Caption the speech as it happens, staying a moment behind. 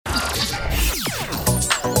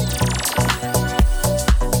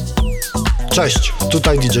Cześć,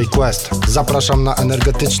 tutaj DJ Quest. Zapraszam na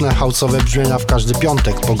energetyczne, house'owe brzmienia w każdy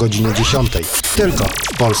piątek po godzinie 10. Tylko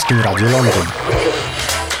w Polskim Radiu Londyn.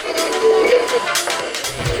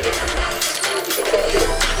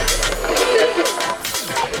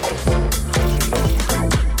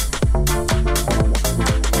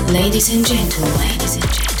 Ladies and gentlemen,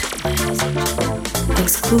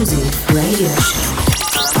 exclusive radio show.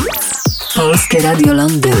 Polskie Radio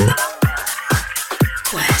Londyn.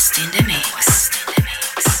 Quest in the mix.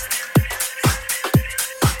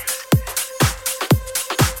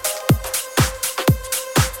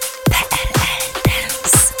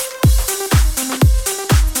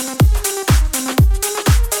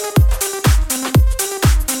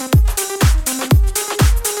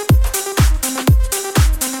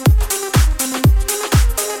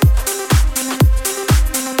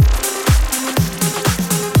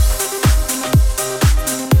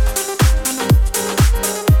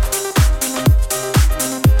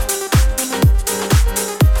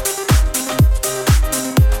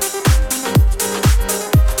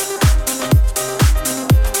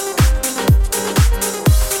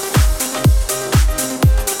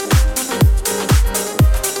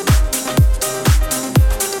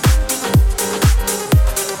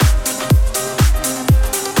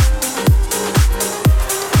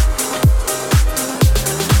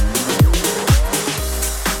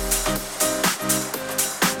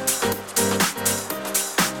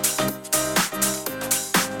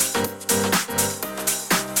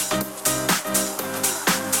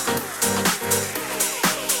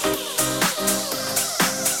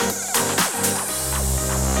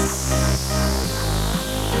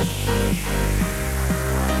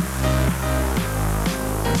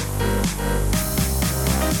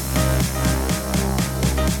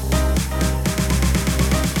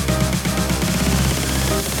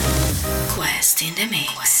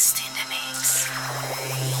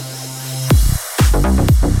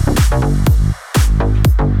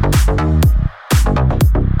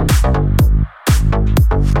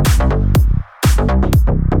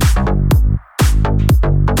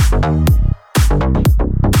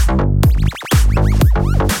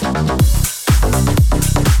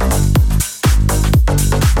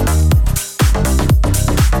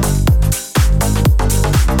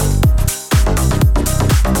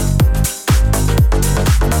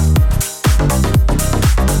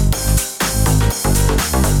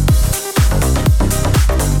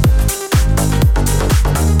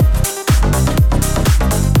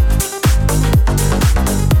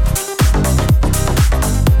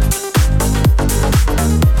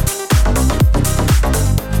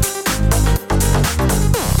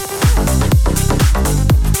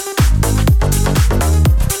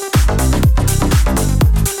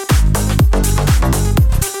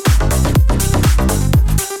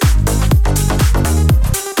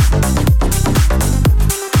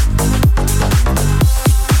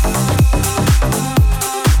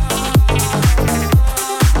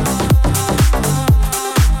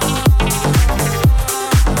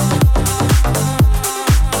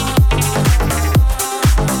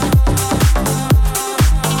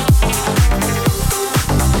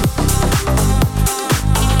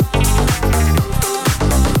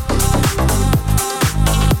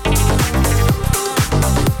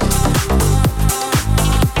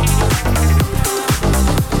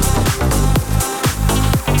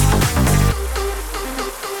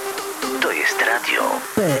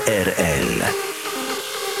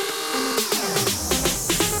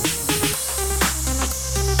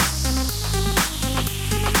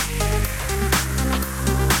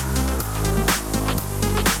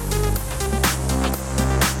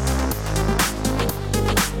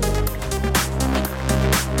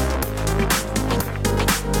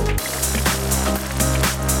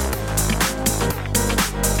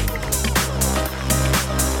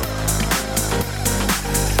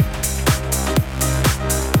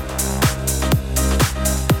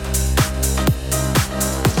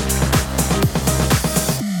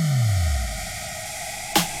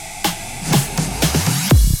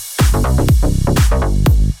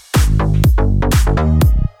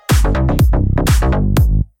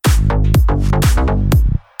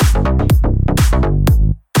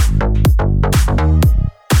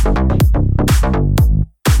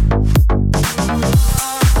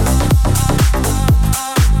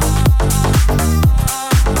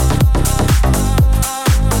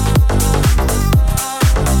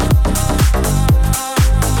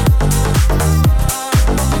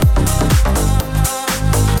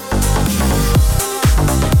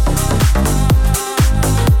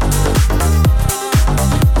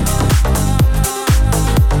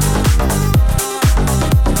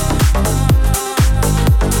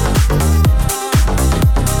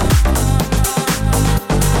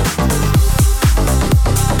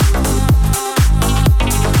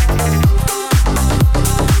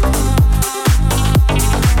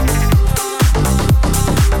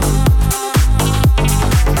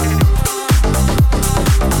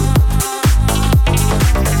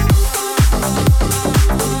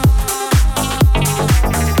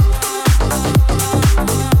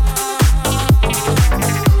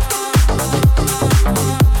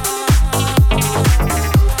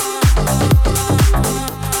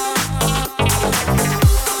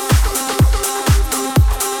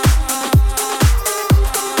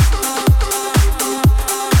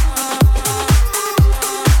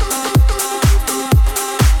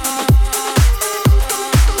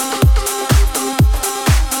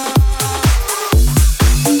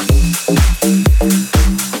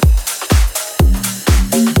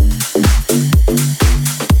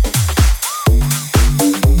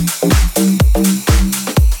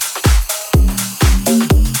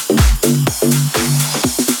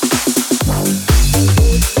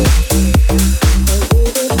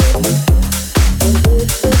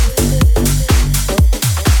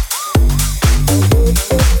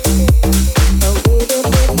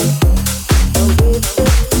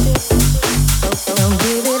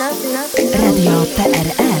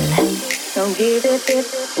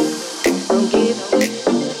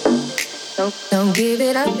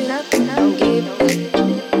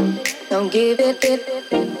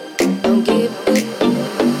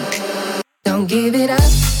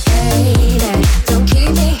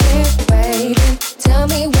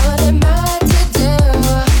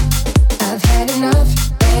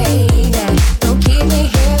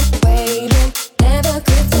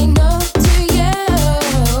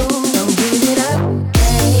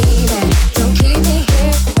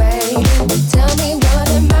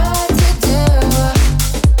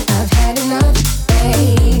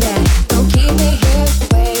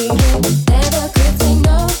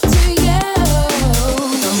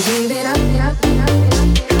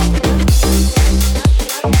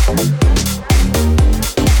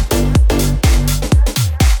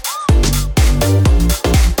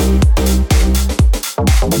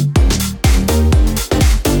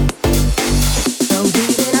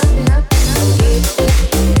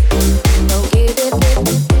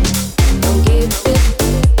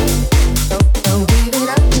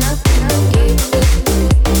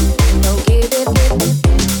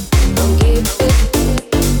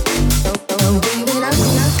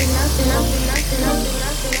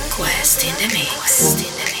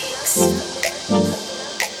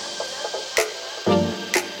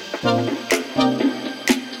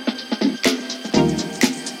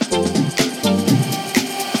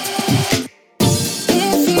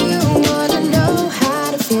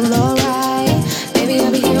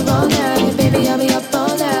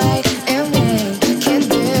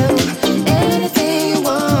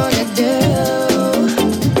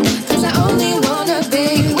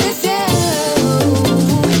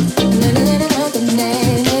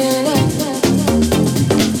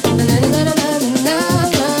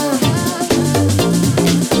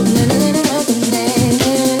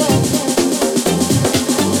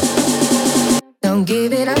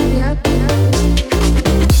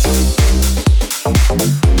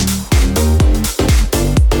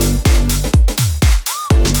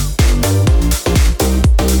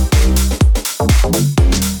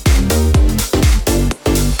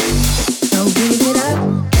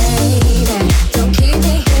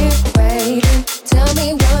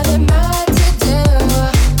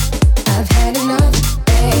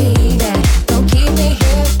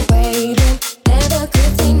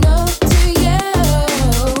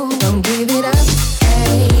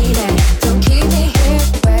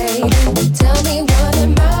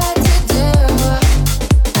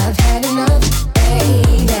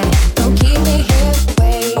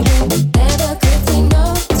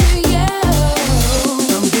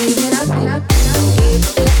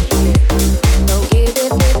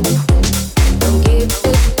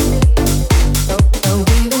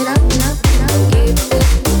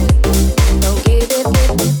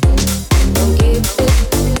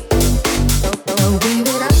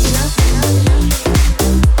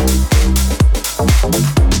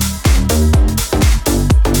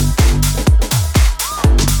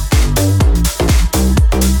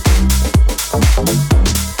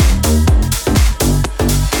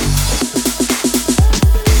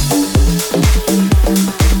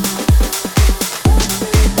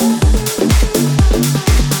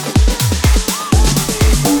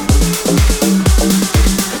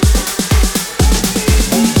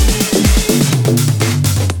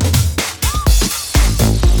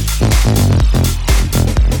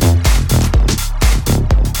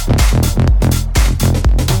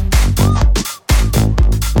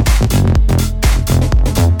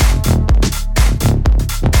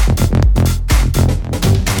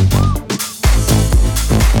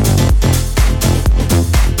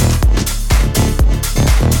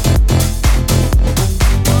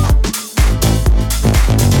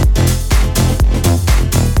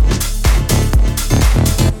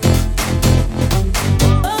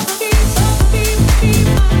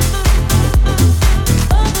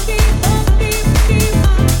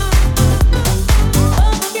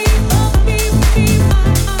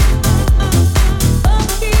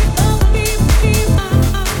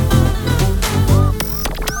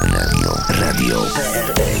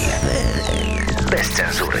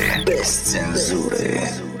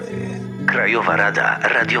 Krajowa Rada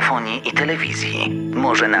Radiofonii i Telewizji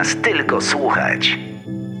może nas tylko słuchać.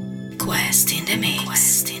 Quest in the mix.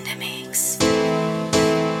 Quest in the mix.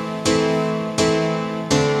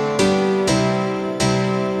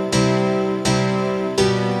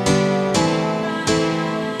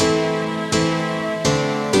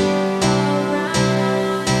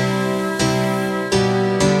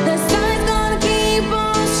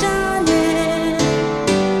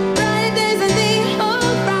 Bright days at the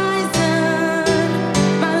horizon.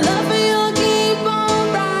 My love for you will keep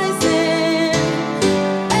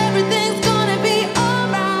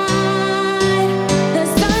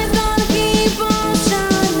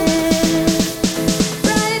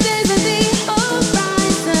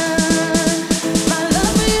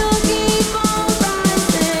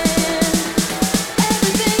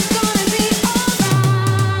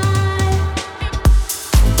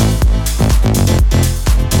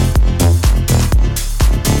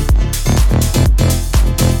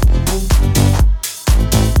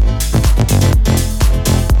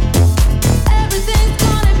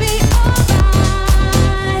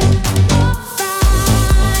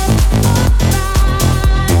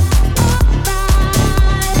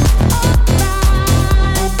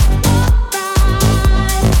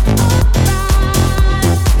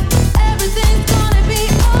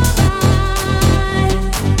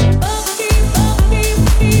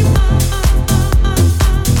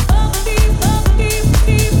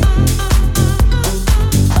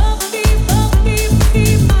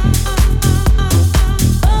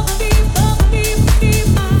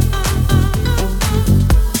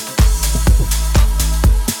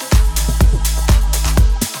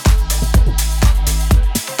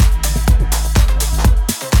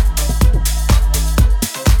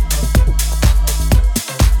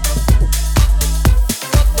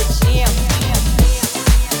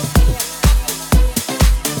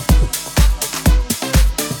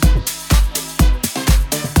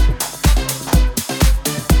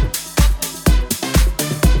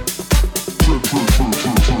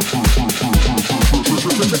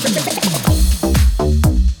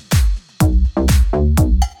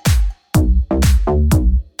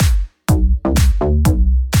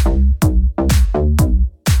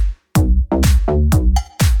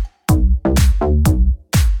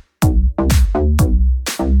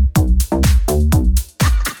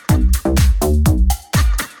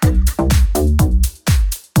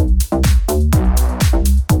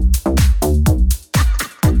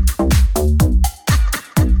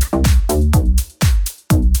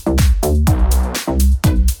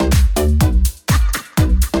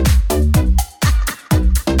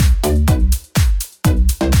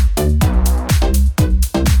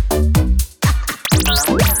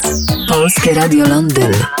Polskie Radio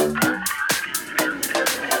Londyn.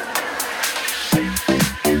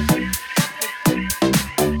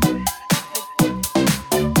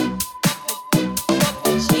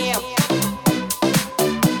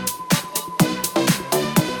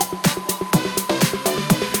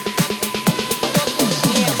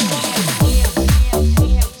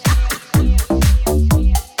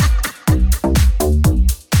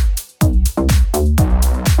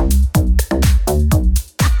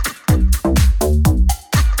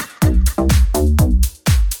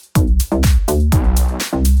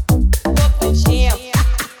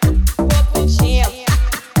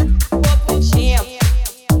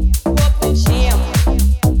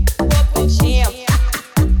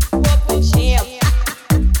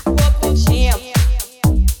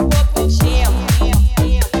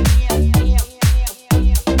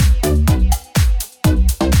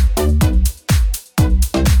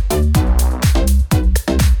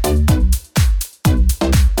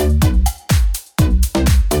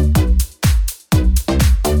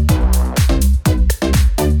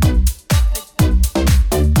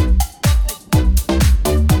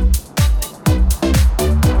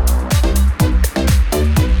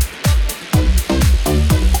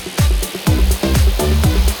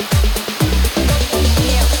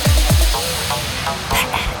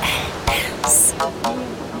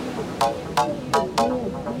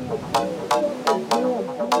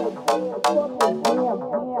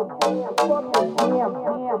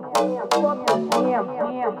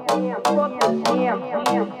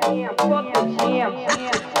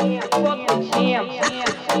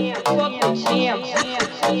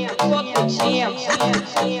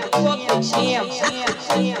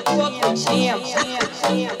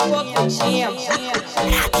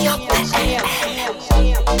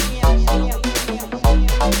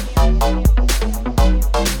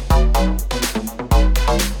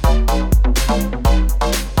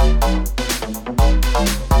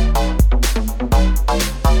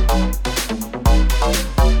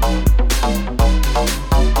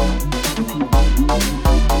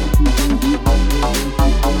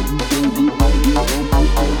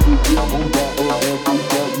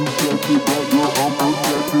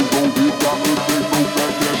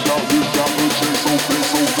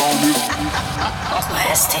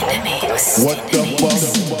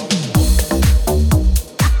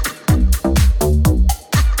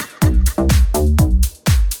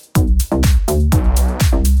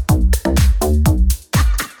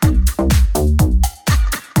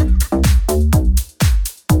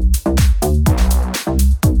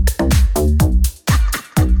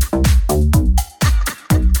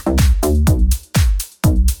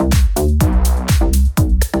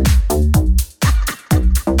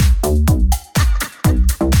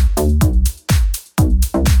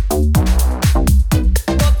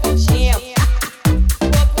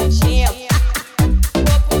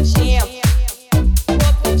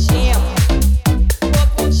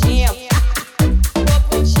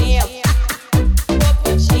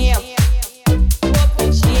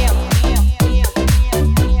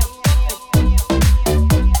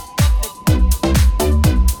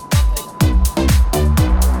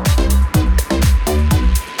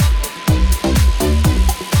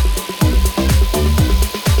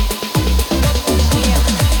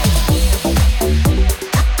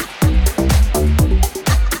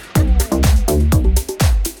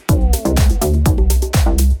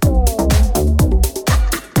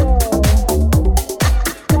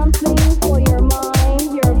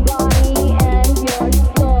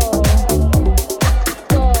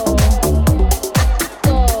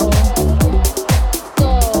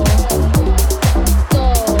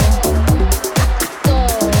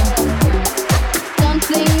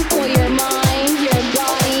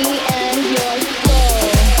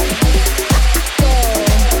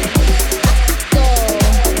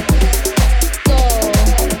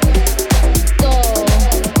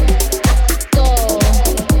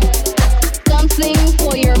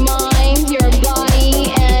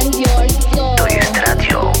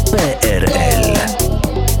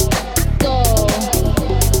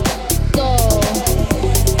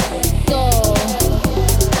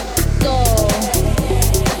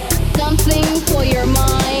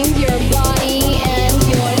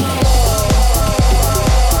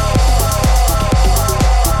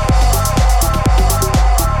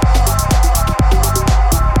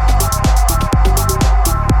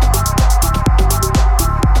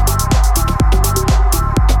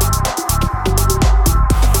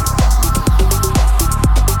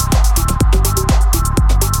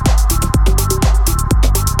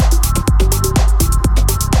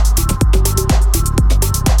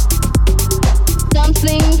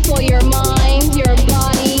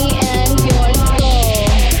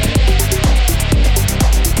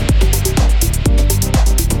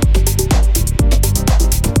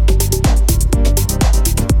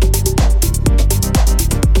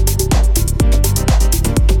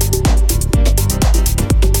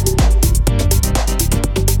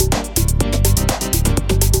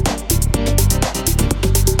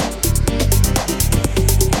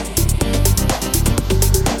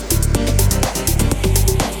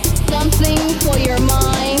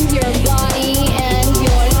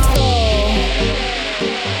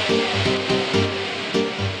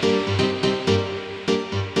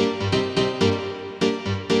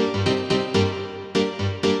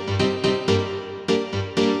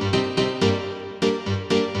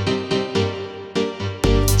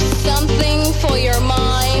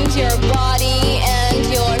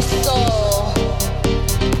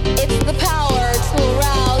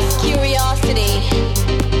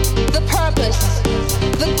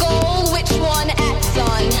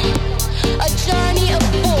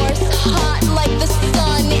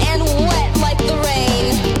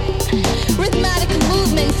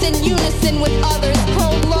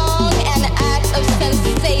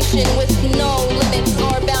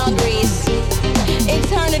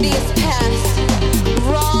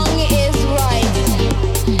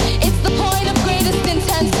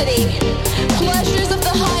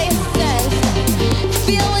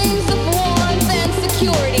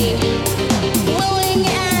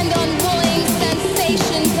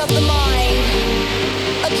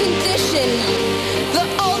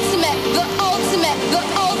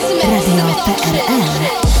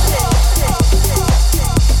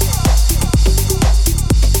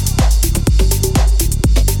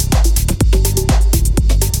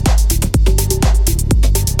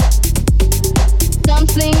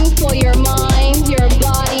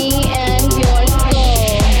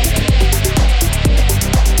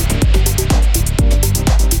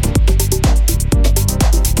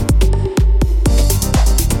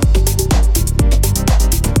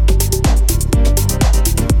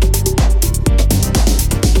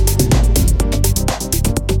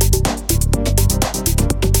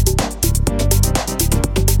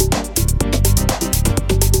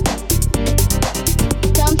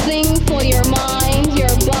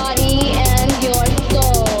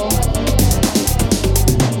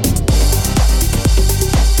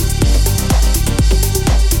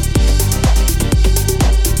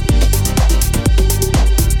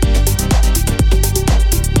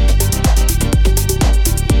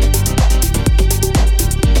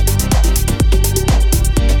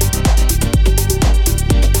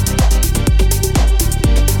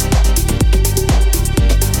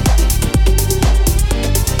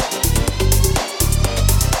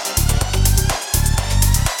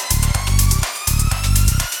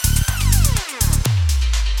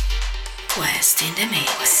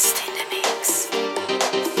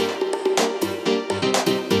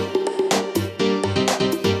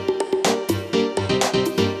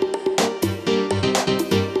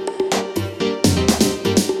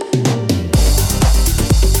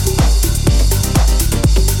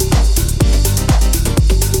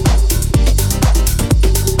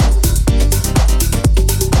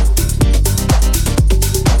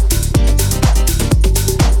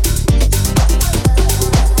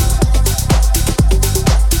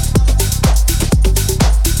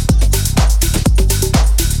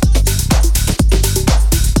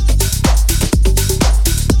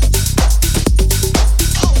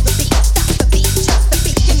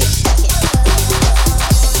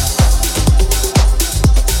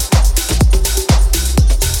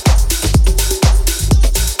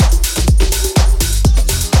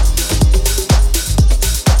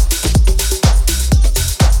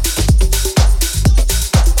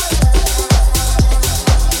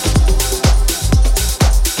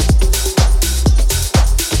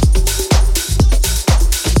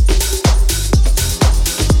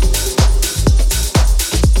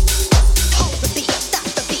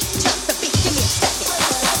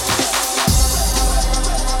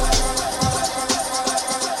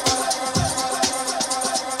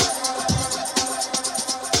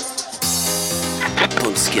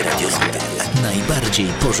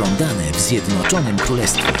 najbardziej pożądane w Zjednoczonym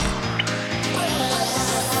Królestwie.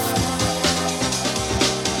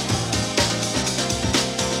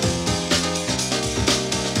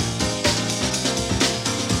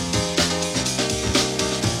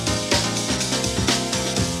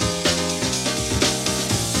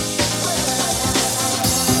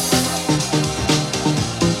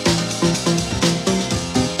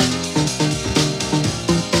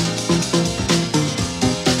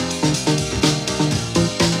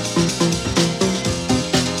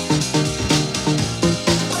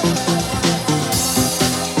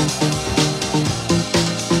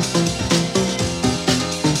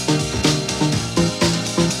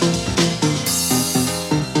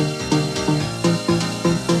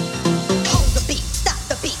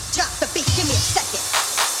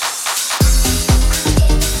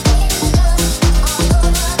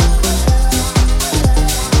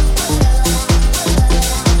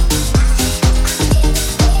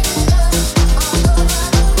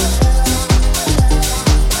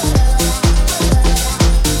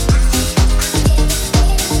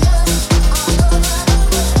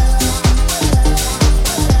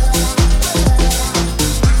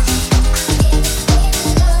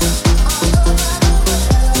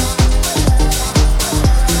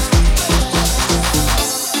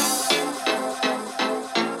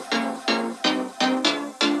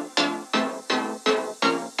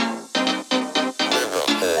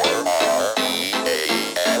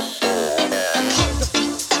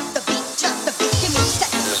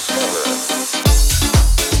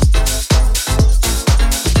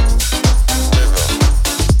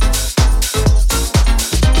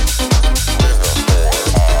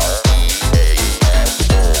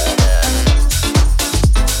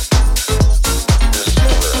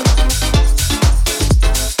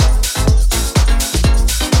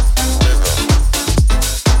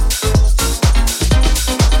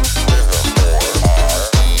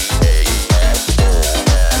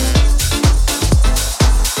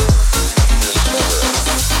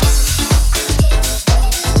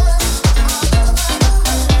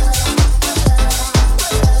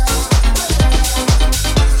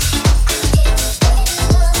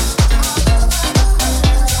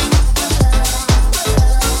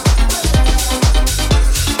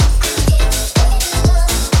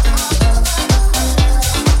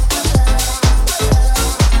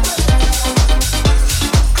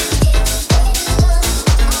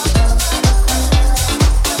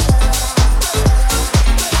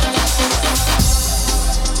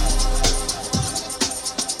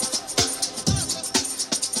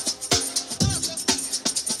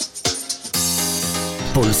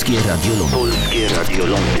 Polskie Radio Londyn. Polskie Radio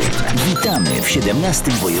Londyn. Witamy w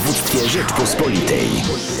 17. województwie Rzeczpospolitej.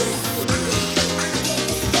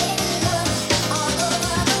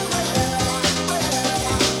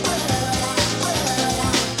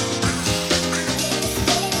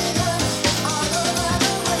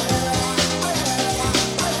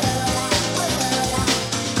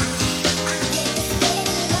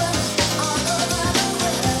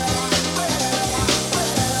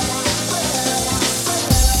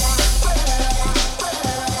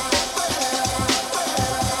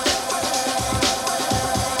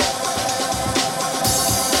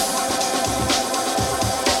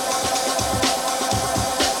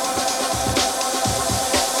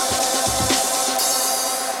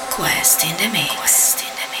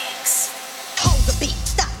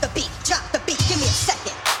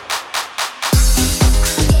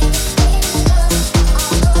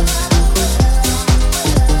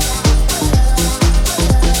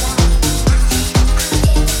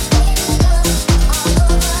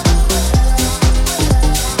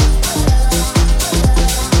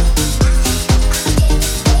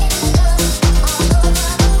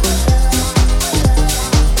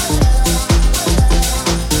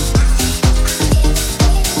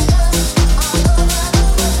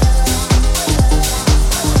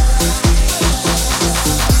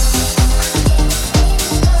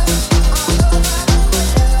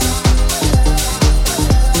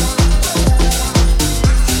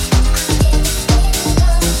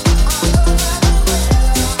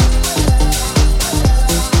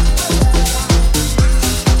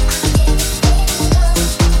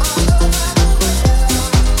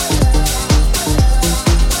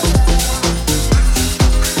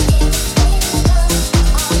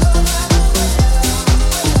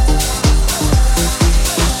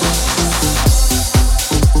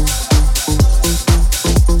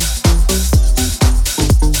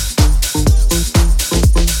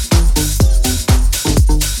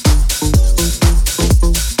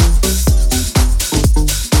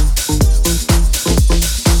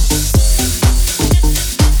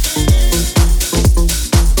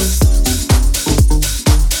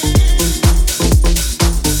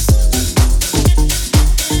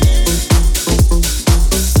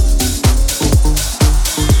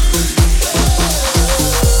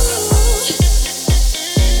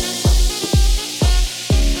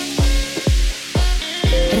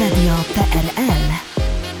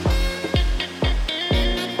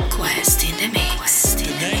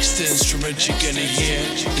 instrument you're gonna hear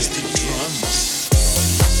is the drums.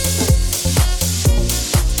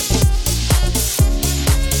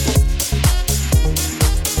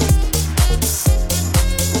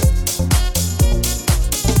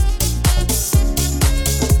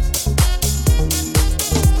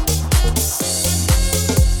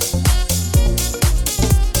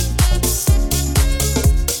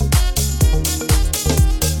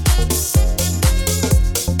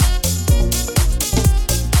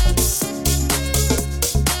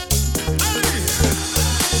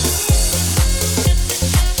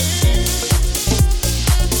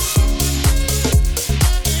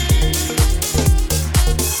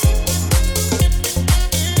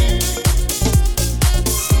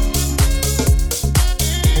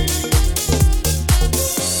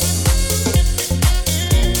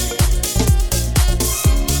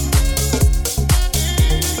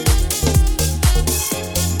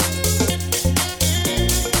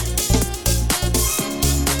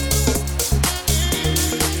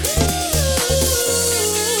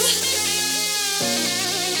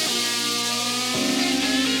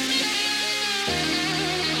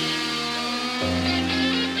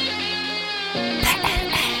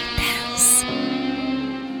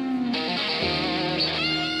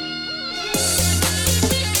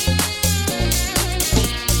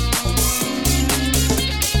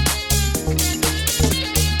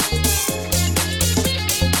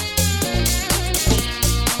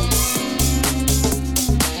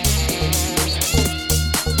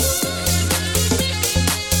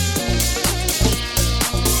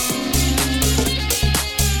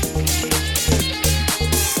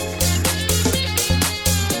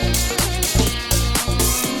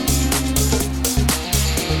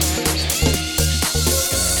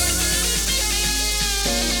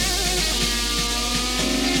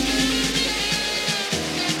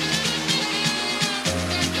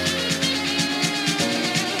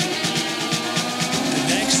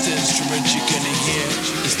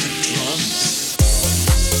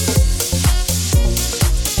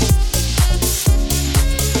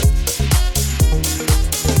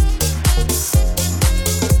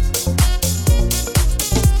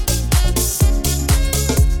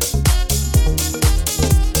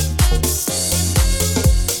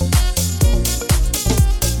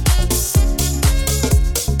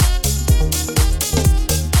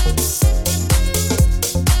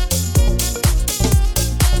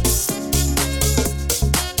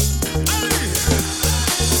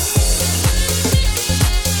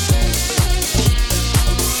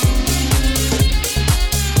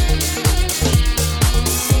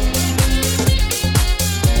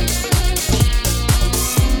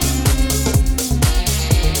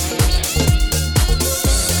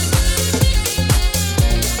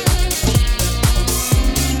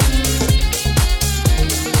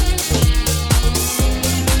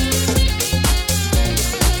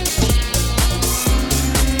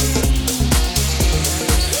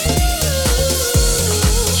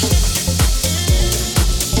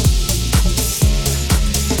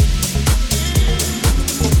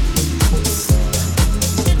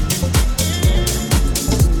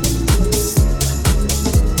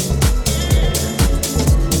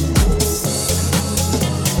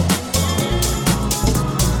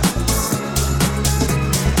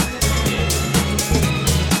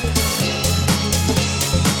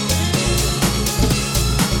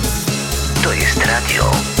 Radio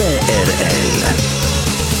PRL.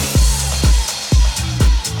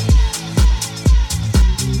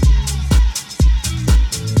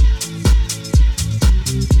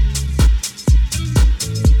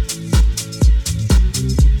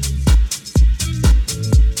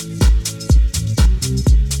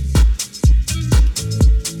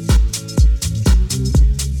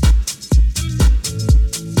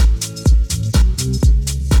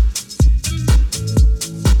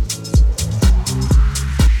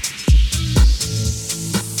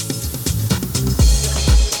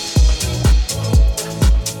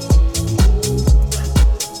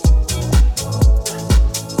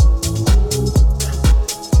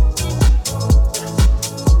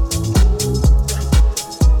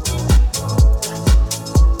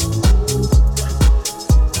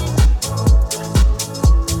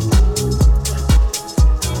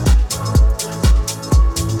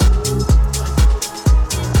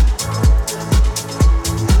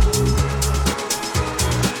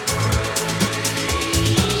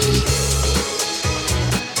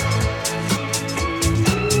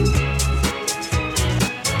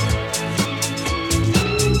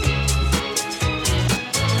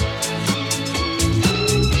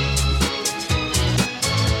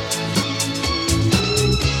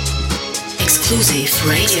 Exclusive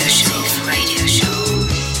radio show. radio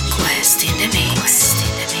show. Quest in the mix.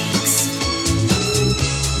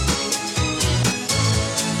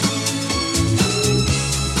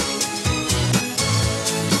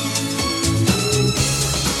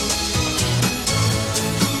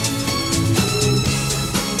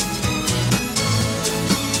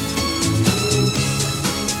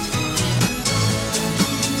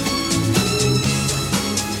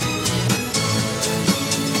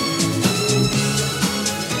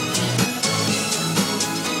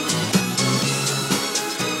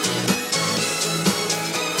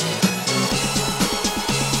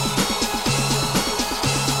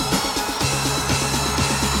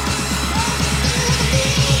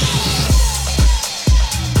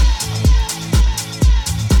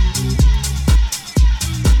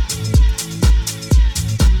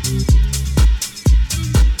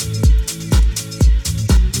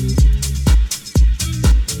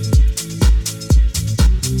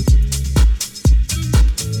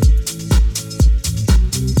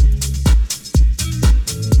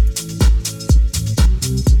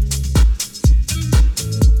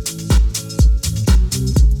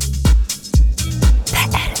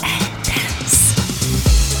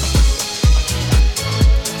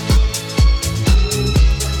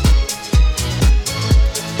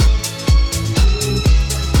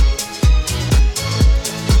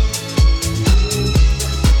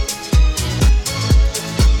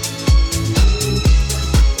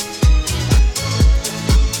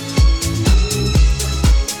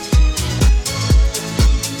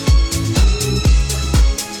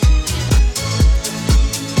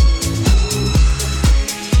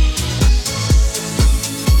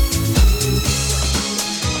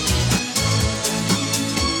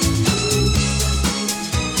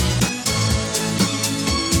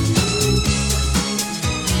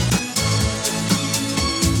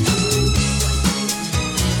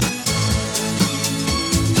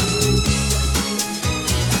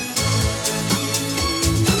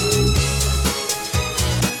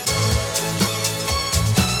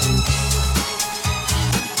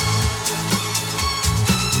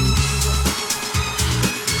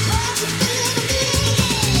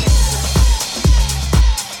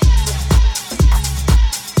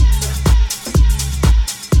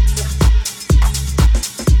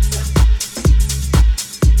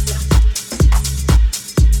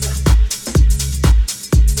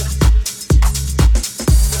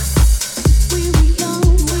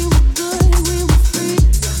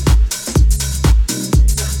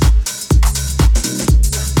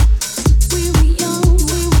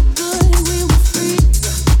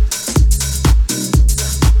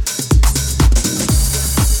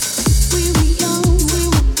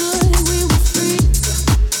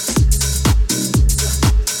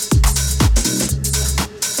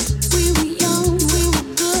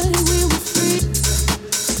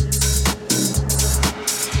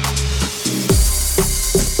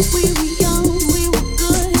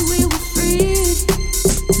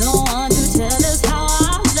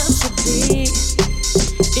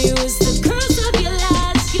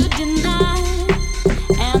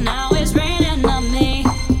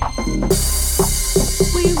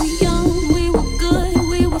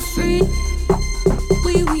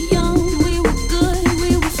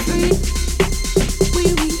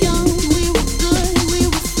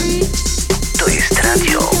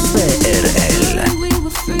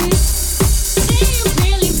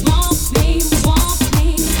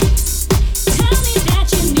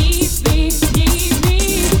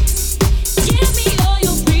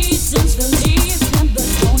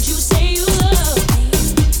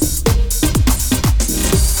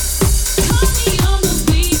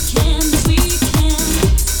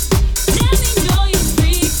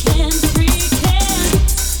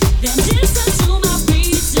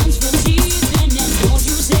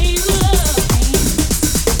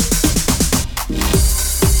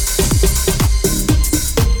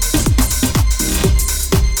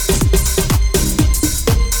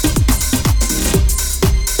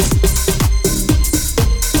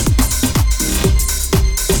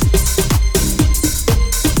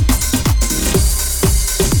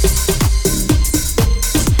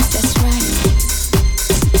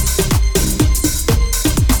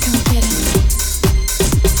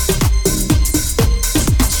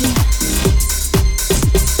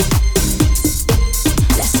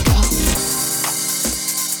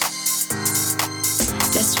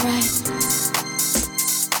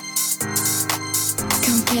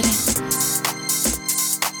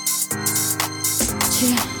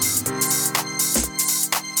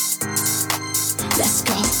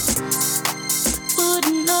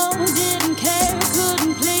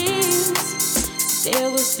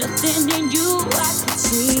 There was nothing in you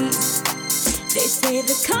say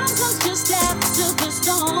the calm comes just after the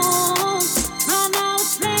storm. Right now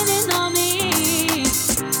it's raining on me.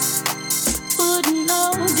 Wouldn't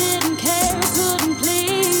know, didn't care, couldn't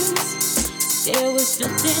please. There was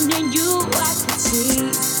nothing in you I could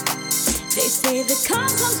see. They say the calm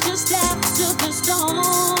comes just after the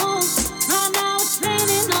storm. Right now it's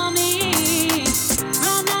raining on me.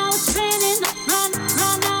 Right now it's raining. Right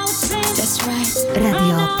now it's raining. That's right.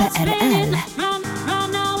 Radio PRL. Right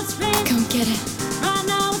now it's raining. Come get it. Right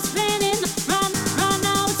now it's raining. Right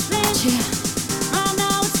now it's raining. Yeah. Right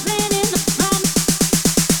now it's raining.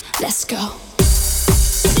 Let's go.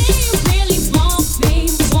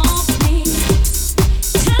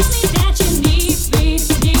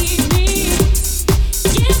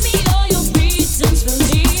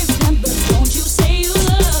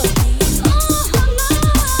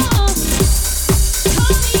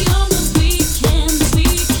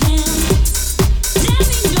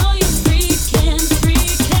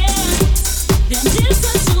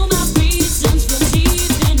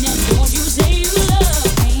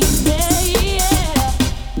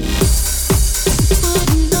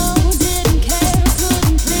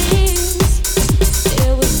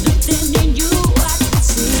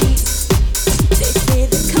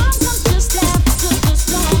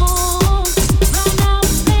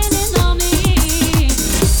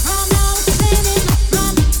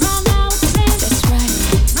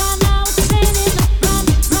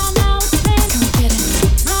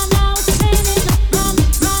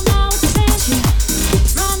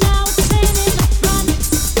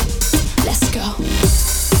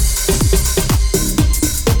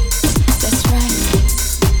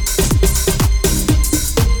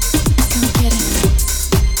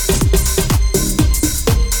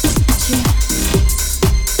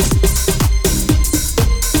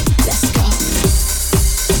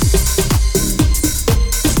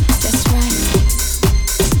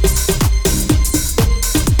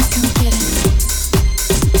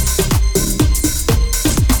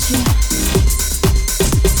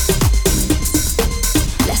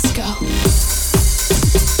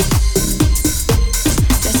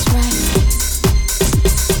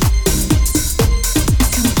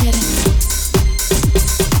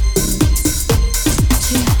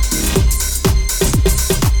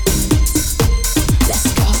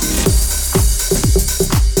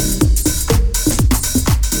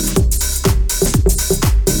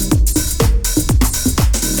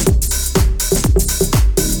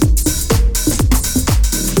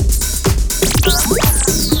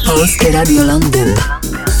 Radio Londyn.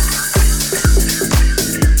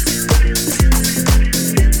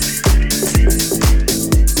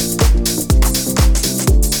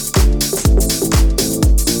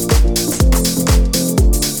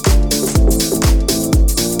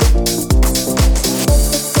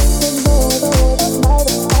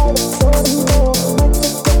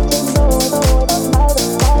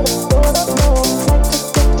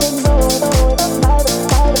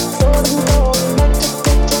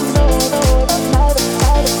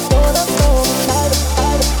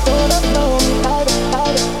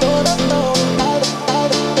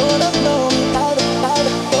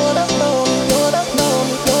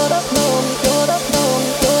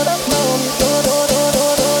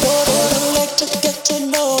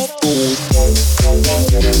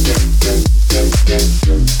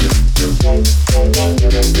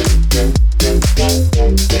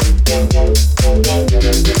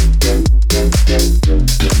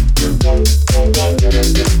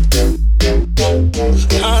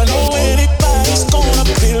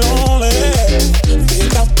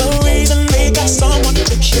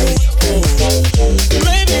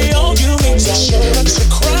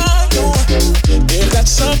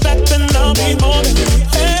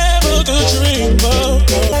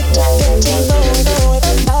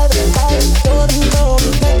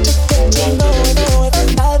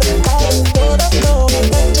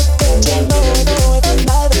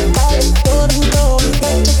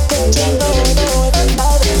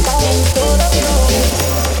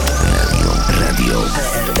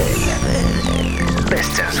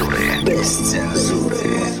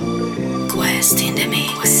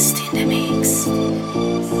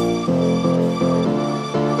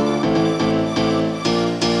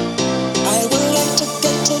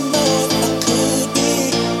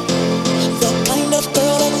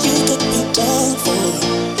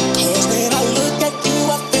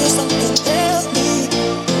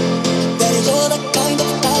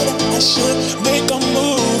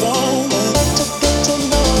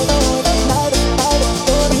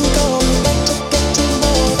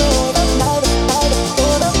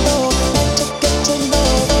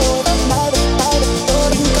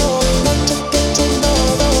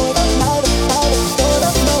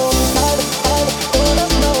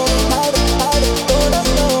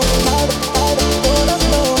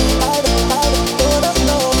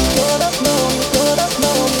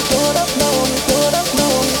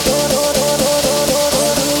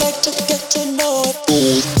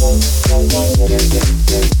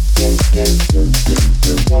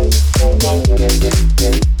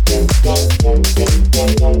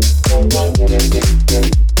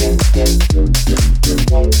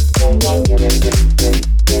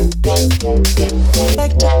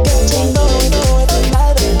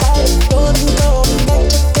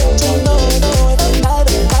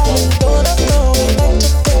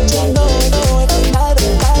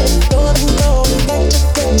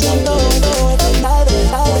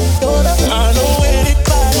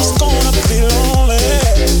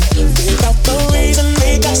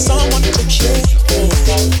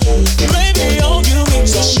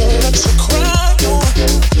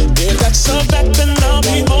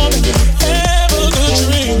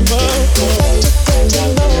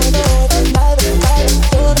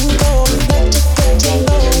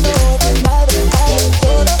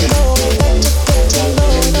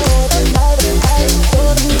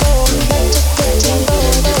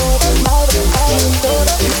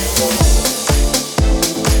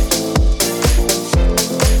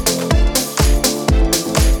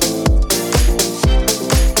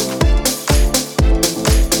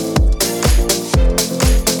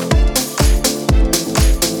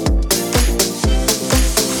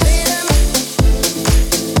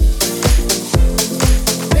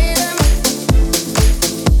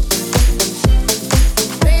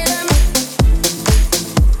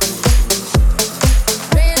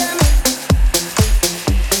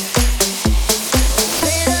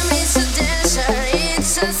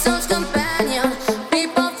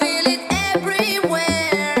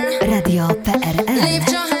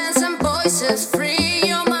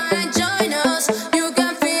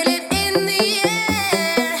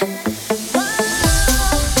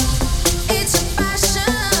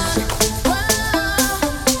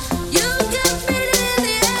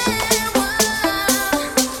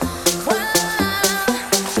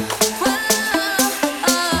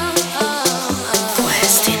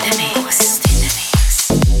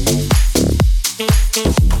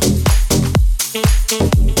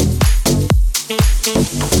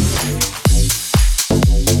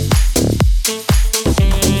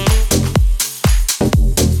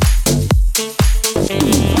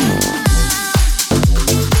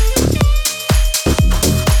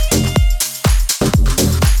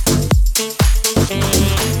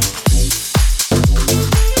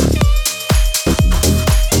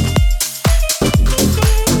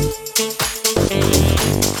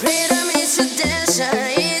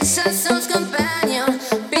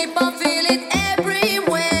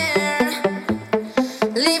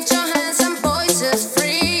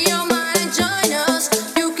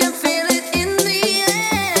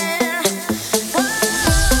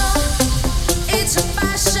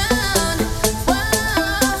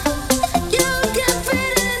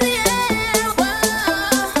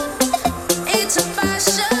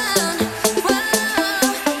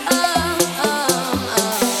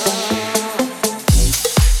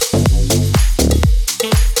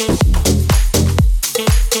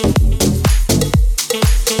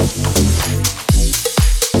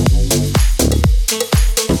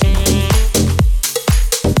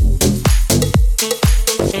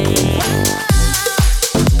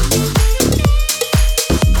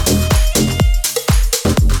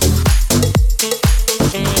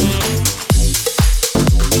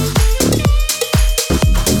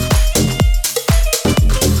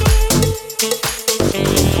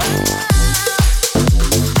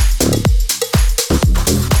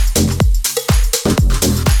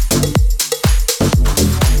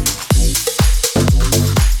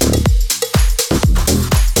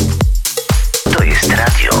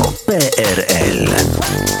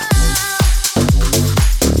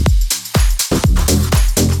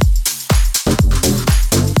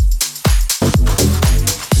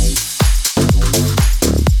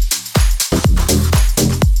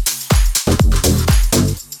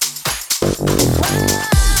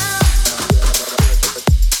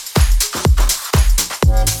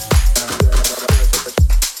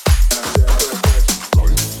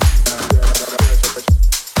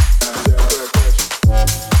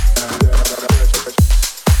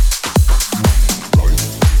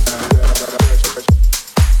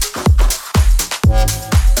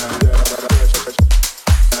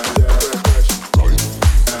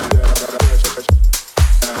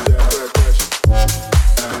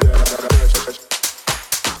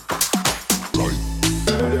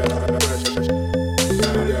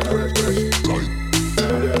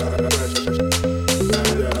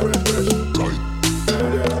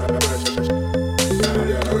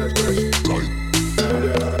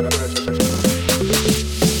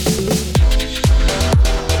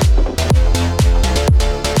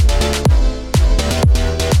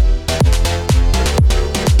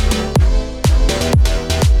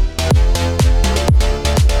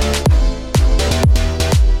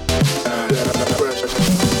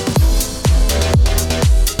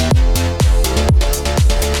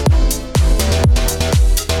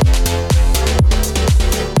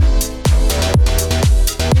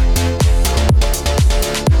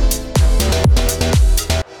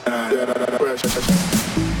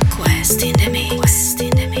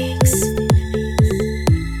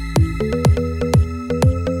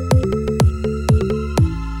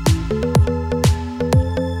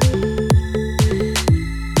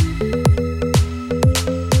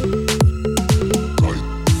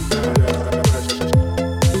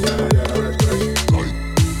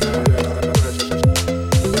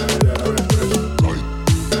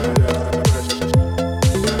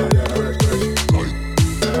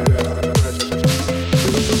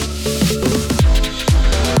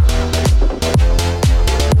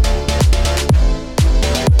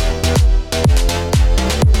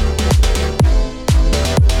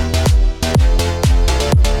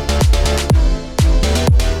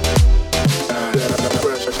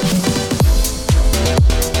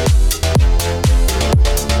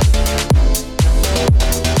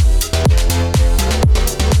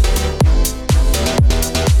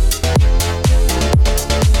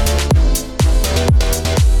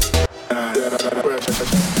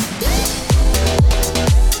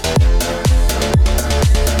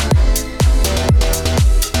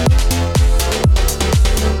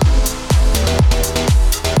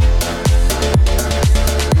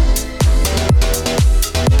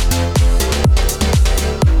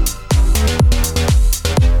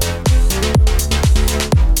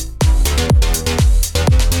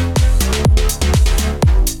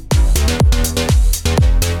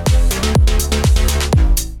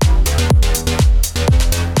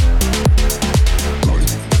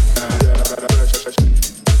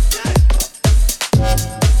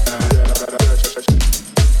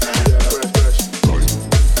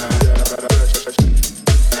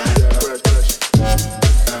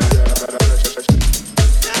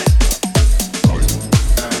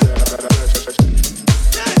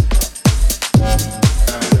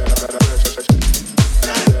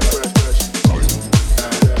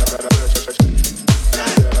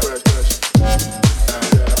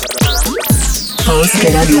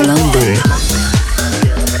 Radio London.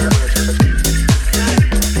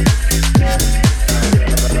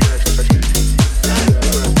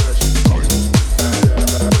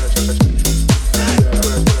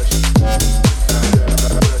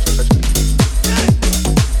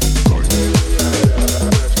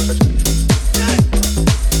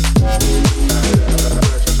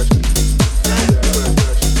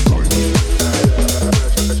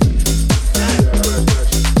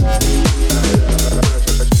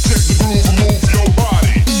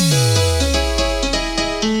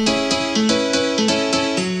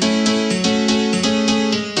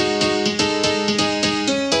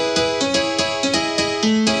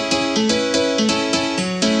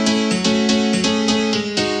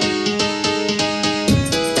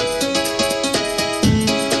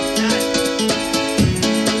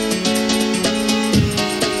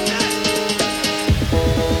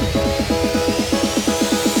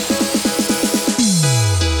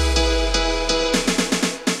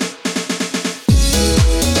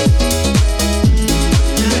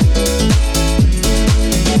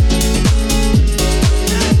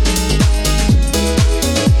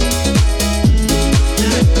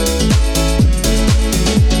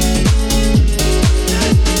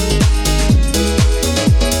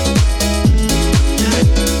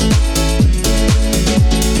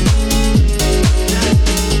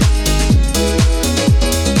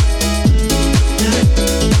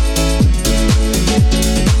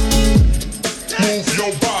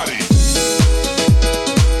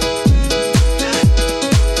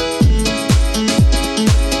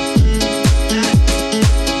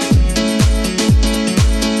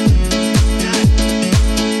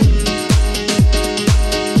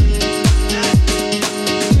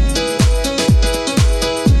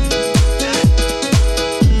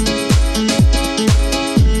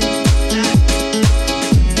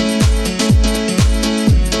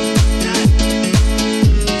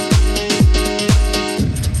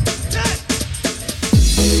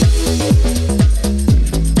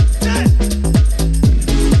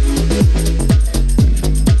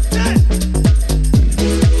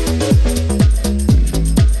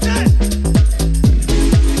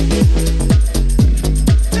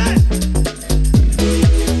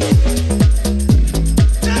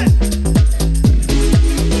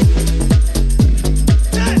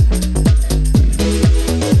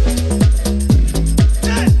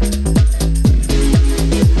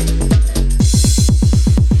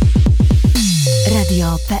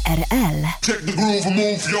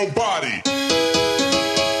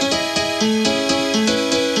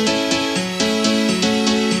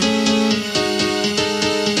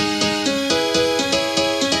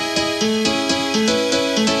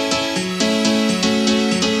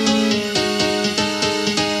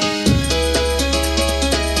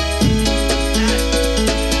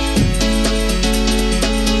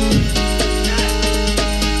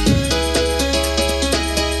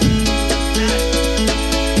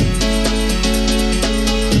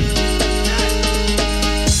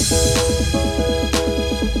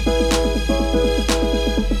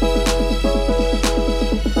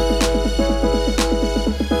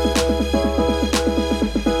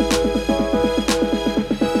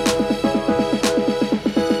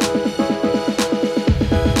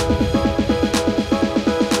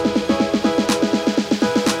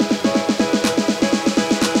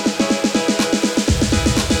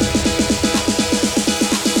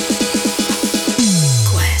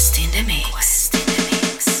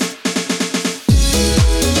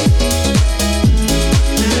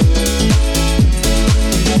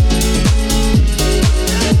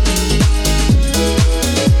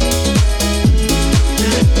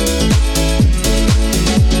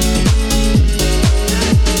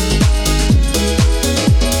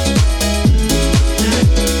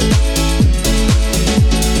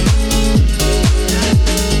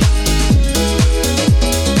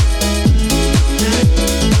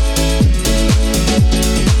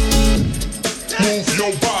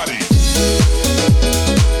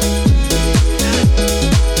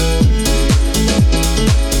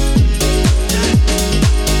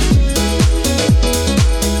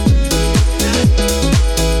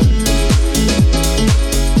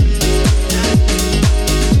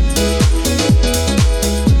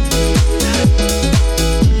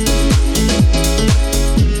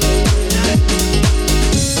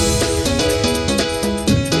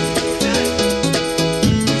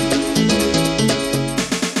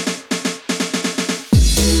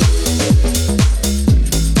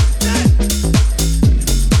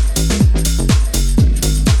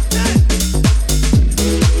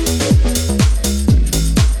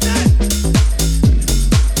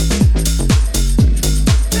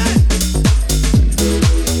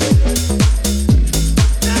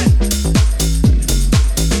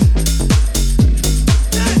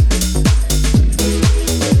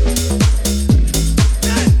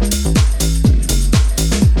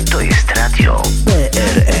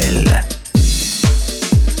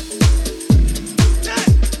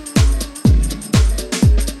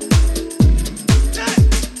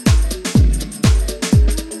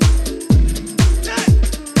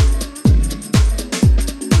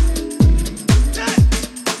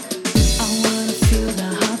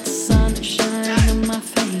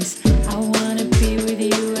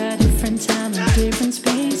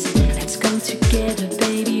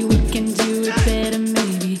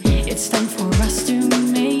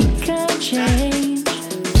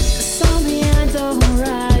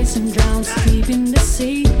 rise and drowns deep in the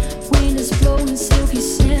sea. Wind is blowing silky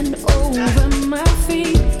sand over my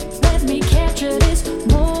feet. Let me capture this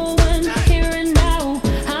moment here and now.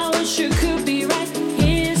 I wish you could be right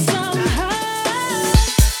here somehow.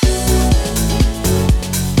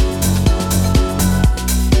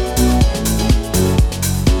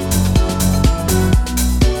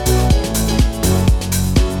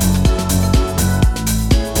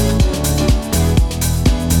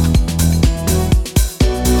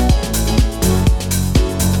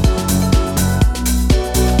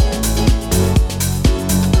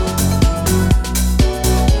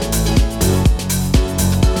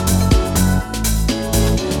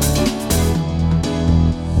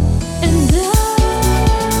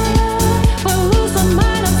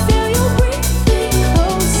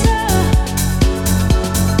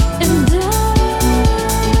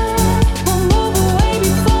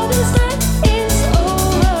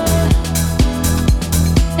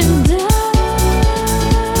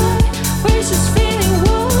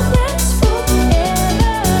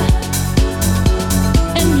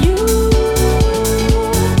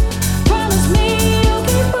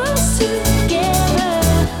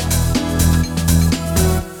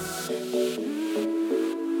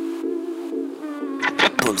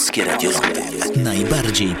 Polskie Radio Londyn.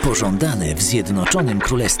 Najbardziej pożądane w Zjednoczonym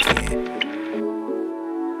Królestwie.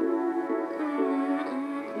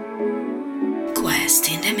 Quest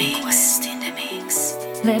in the mix.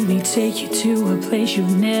 Let me take you to a place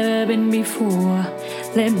you've never been before.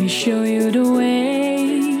 Let me show you the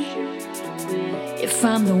way. If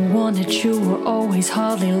I'm the one that you were always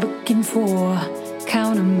hardly looking for,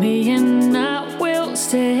 count on me and I will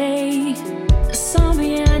stay. The sun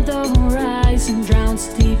behind the horizon drowns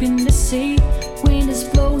deep in the sea. Wind is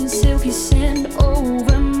blowing silky sand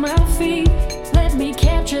over my feet. Let me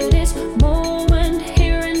capture this moment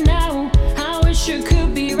here and now. I wish you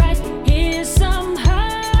could be right here somehow.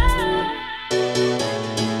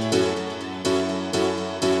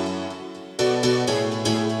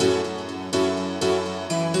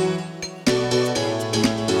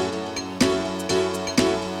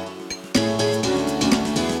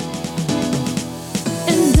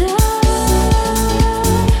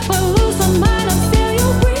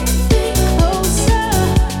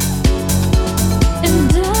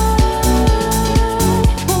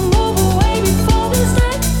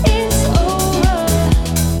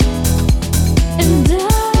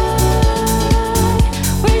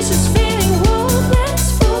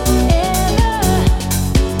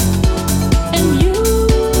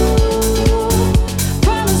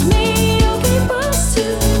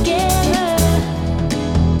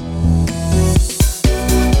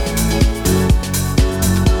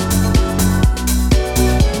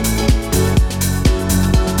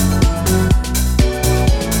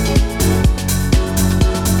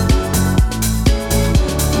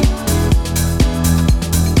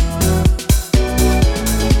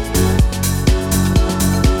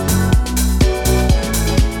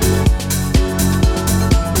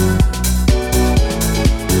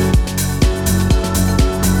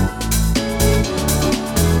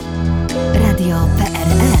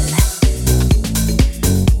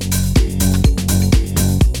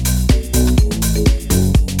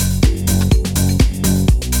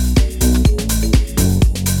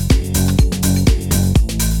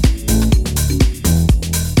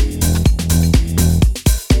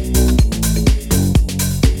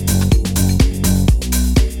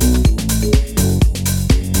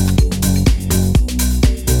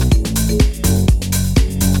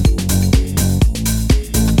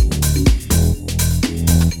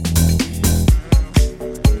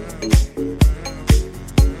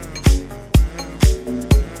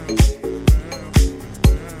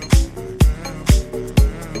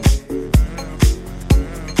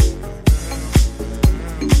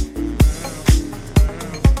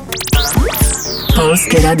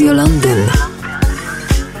 Polskie Radio Londyn.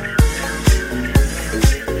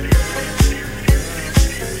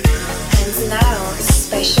 And now,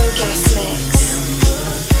 special guest mix.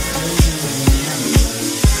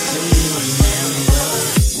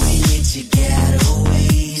 We need to get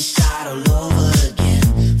away, start all over again,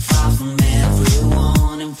 far from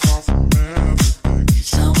everyone and far from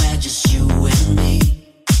somewhere just you and me,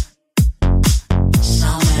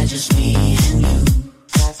 somewhere just me and you.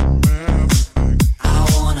 I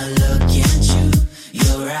wanna look into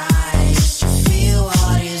your eyes to feel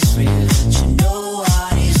what is real, to know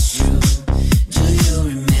what is true. Do you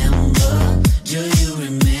remember?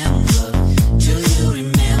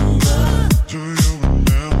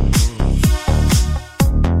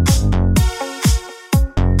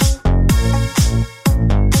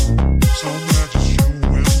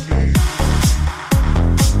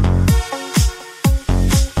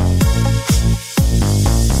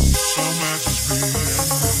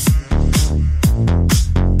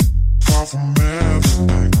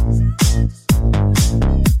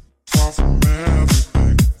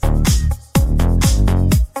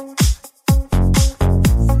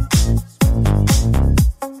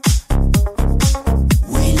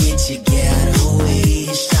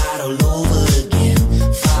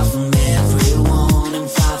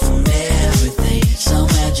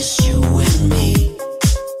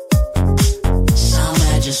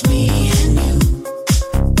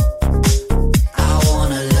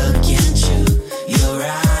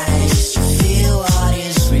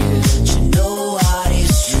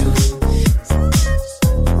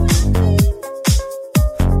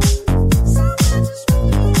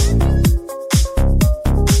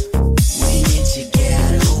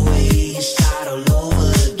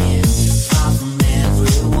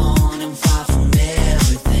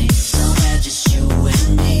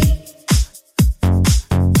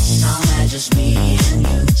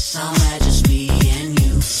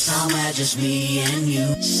 just me and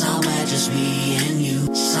you. Somewhere just me and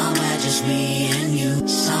you. Somewhere just me and you.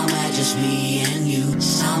 Somewhere just me and you.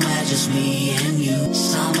 Somewhere just me and you.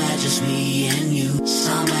 Somewhere just me and you.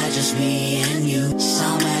 Somewhere just me and you.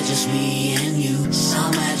 Somewhere just me and you.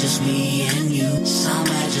 Somewhere just me and you.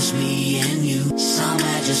 Somewhere just me and you.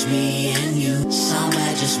 Somewhere just me and you.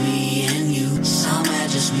 Somewhere just me and you. Somewhere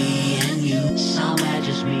just me and you. Somewhere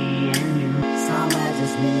just me and you. Somewhere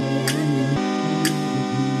just me and you.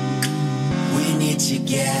 We need to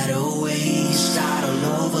get away, start all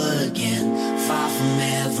over again. Far from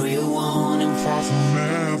everyone and far from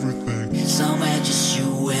everything. Somewhere just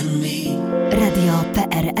you and me. Radio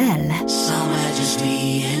PRL. Somewhere just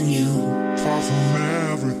me and you. Far from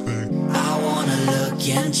everything. I wanna look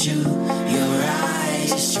into your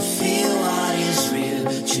eyes to feel what is real,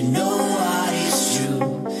 to know what is true.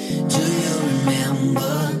 Do you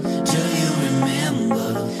remember? Do you remember?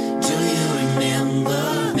 Do you remember? Remember,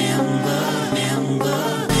 remember, remember,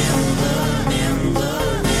 remember,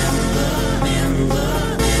 remember,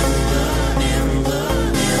 remember,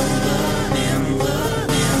 remember, remember,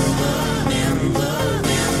 remember,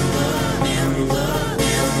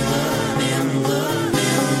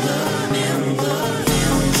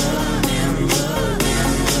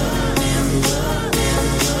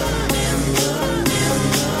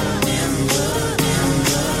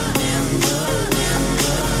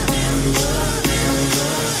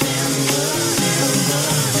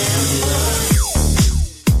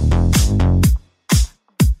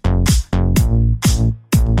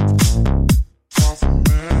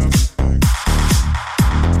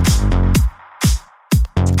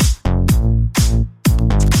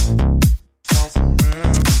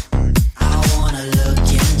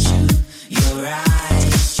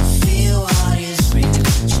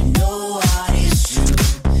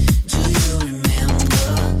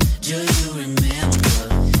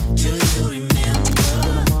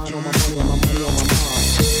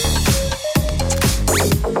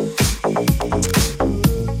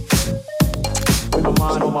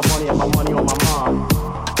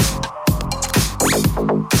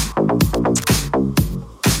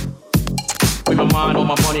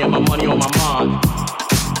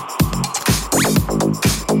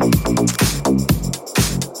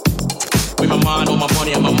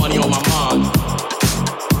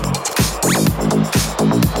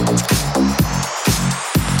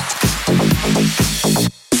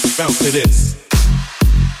 Bounce to this.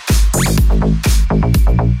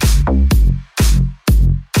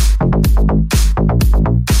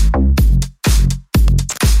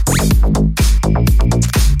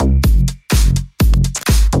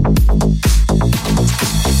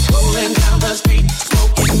 Rolling down the street,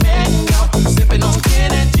 smoking mango, sipping on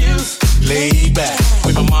gin and juice. Laid back,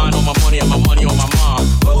 with my mind on my money and my money on my mind.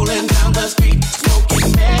 Rolling down the street,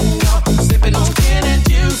 smoking mango, sipping on gin and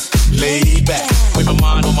juice. Laid back, with my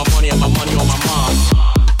mind on my money and my money on my mind.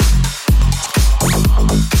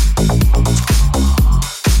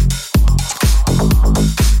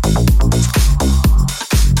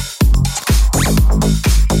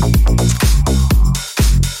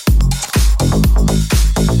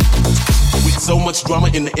 So much drama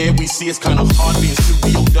in the air we see, it's kinda hard being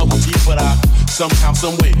studio double G, but I somehow,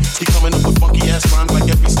 someway keep coming up with funky ass rhymes like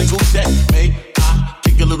every single day. May I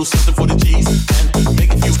kick a little something for the G's and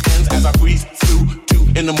make a few ends as I breeze through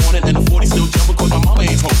 2 in the morning and the 40 still jumping cause my mama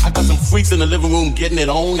ain't home. I got some freaks in the living room getting it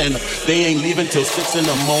on and they ain't leaving till 6 in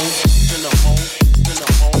the morning. In the morning, in the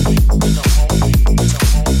morning, in the morning, in the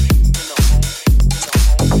morning.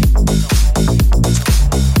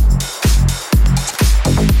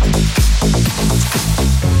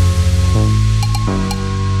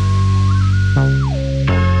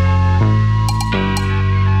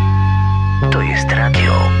 To jest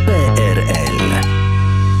radio PRL.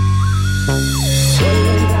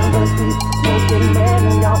 Rolling down the street, smoking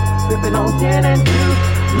mango, sipping on gin and juice.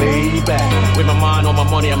 Laid back, with my mind on my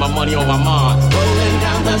money and my money on my mind. Rolling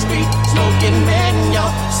down the street, smoking mango,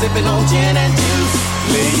 sipping on gin and juice.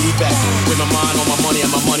 Laid back, with my mind on my money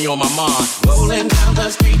and my money on my mind. Rolling down the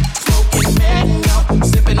street, smoking mango,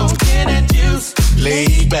 sipping on gin and juice.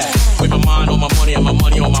 Laid back, with my mind on my money and my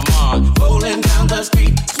money on my mind. Rolling down the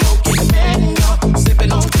street, smoking mango,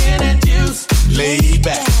 sipping on gin and juice. Laid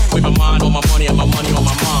back, with my mind on my money and my money on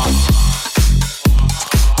my mind.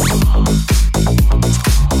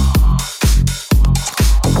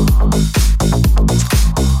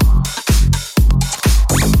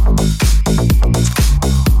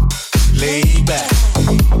 Laid back.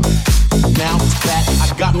 Now that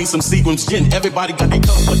I got me me some Seagram's gin. Everybody got their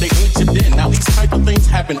cup, but they ain't your den. Now these type of things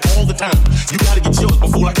happen all the time. You gotta get yours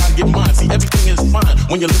before I gotta get mine. See, everything is fine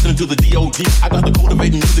when you're listening to the D.O.G. I got the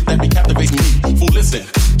cultivating music that be captivating me. Fool, listen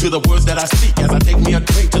to the words that I speak as I take me a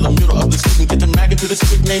drink to the middle of the street and get the mag into this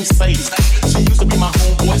chick named Sadie. She used to be my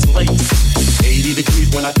homeboy's lady. 80 degrees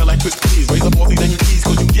when I tell like quick please. Raise up all these and your keys,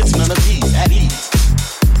 cause you get none of these at ease.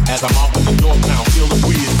 As I'm out with the door now, feel the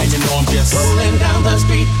breeze, and you know I'm just rolling down the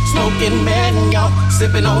street, smoking man, y'all,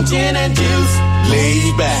 sipping on gin and juice.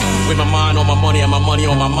 Laid back, with my mind on my money and my money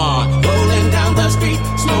on my mind. Rolling down the street,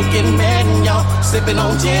 smoking man, y'all, sipping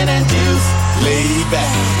on gin and juice. Laid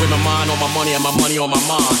back, with my mind on my money and my money on my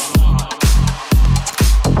mind.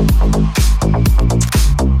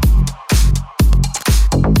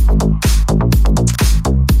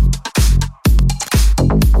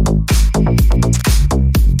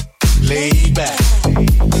 Laid back.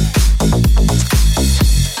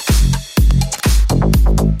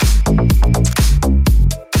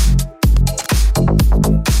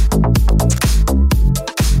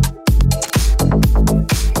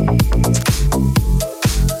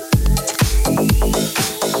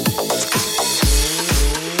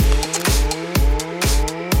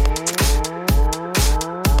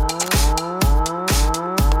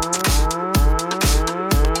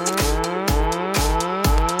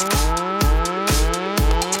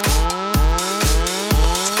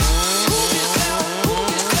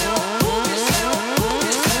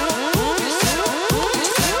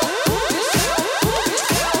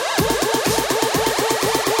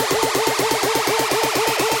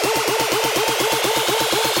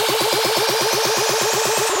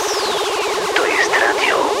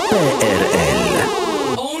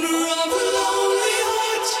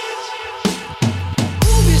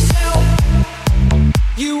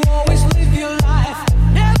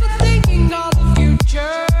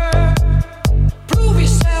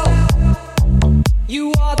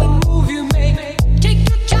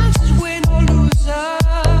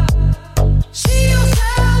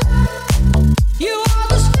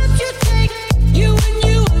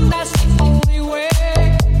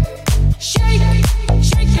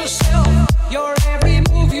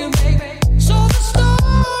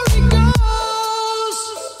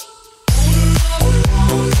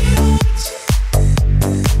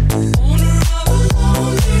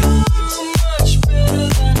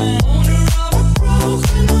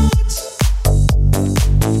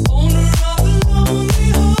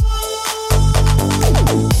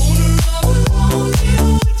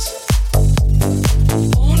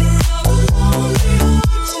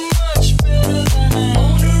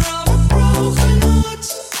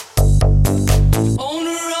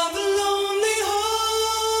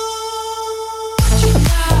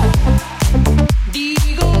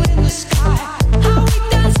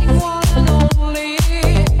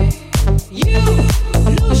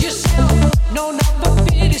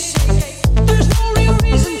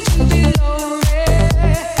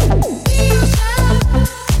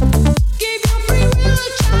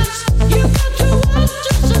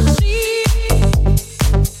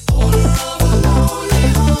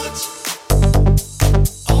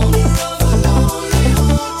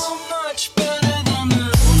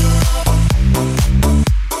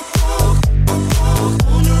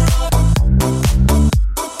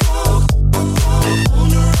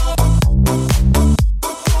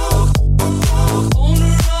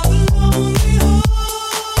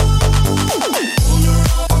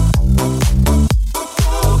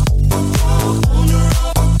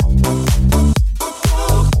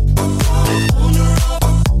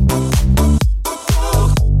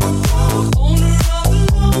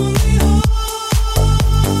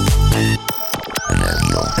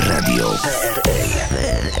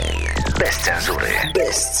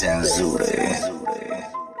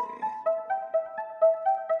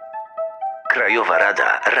 Krajowa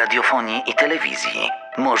Rada Radiofonii i Telewizji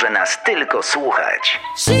może nas tylko słuchać.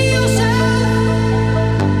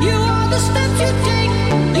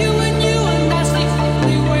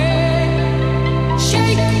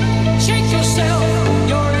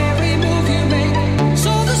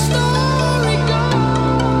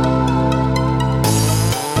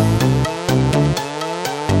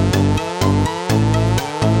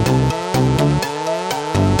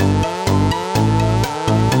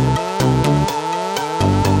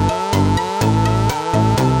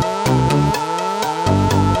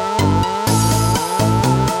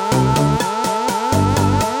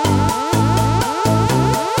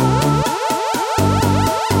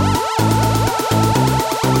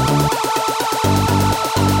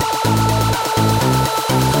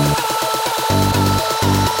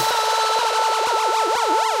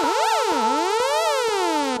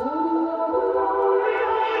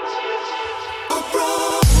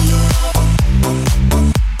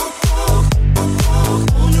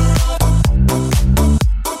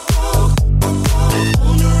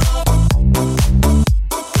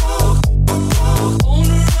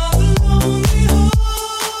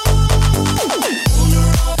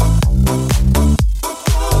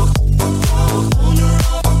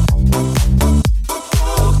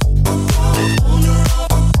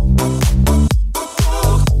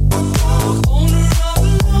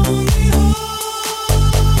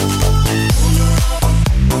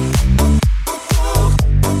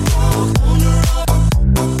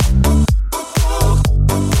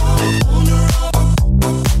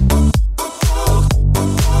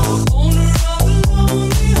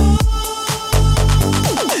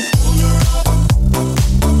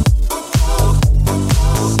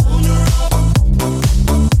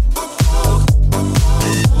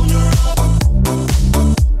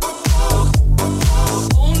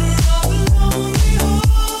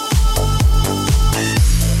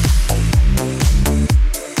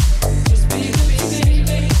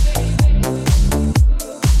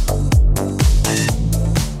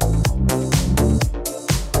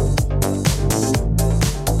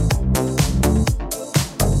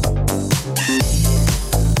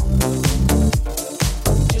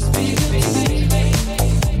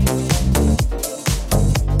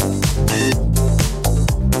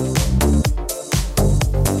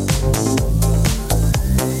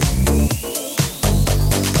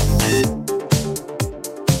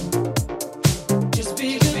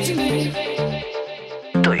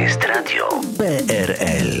 Quest Radio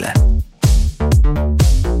PRL.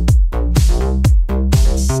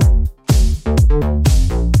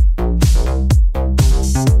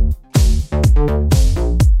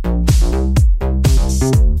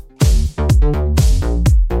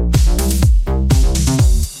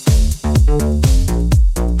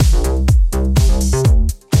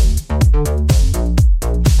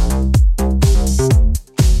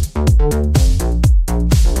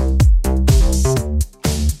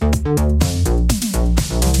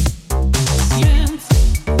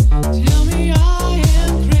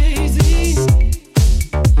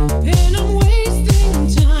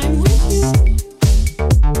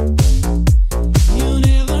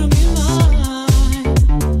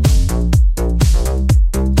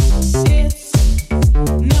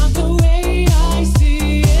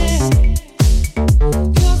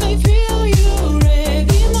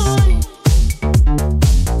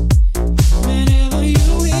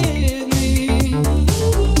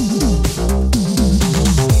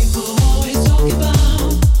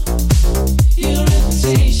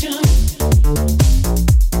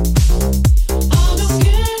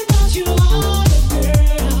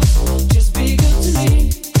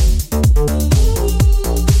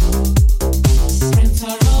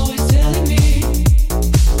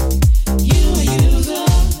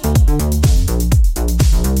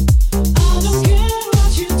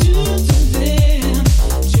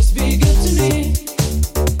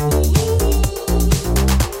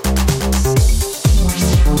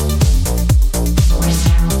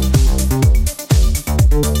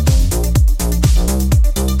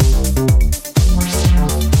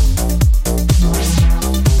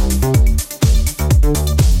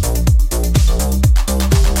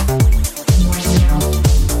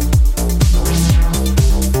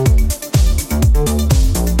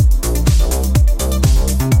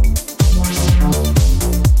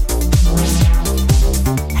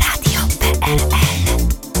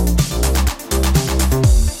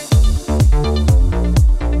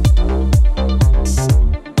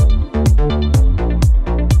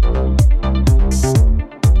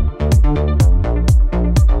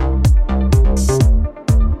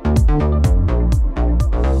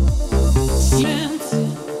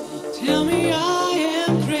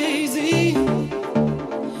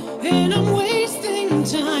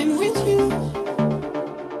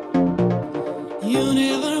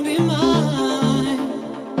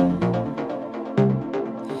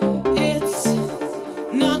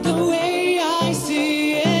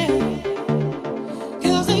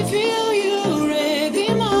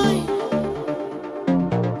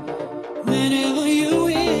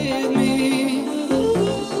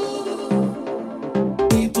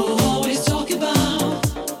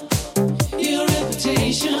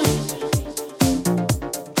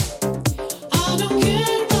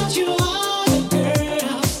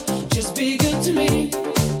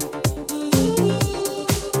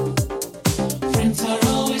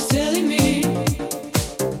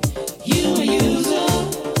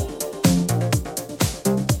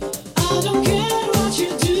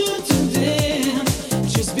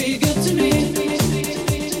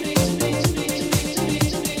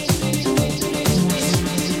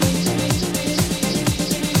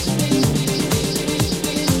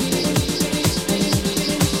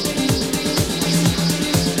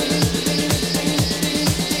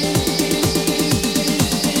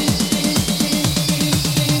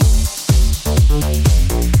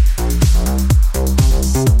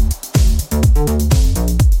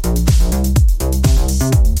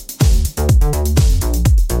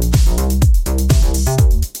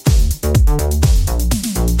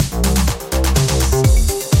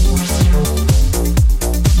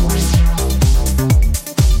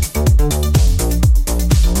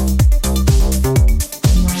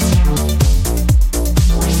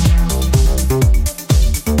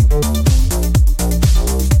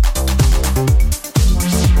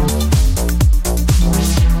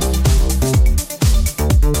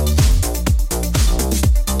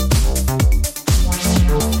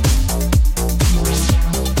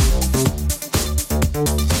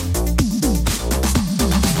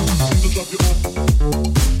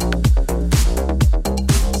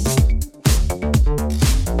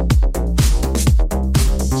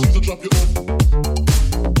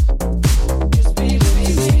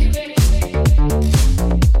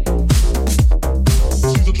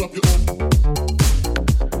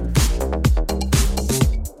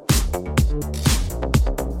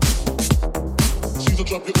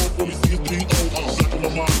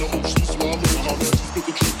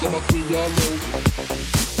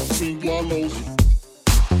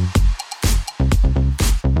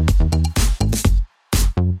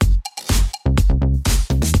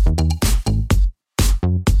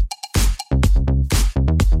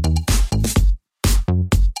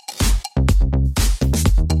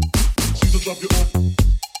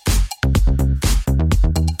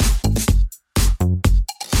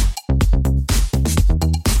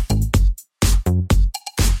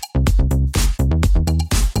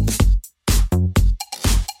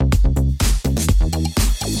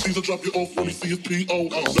 you off when you see his P.O.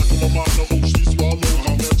 Back in my mind, I hope she swallow.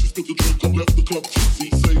 How man, she spilled the drink, I left the club tipsy.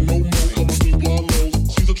 Say no more, come on, me wallows.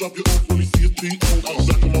 Caesar drop you off when you see his P.O.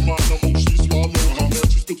 Back in my mind, I hope she swallow. How man,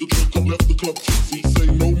 she spilled the drink, I left the club tipsy. Say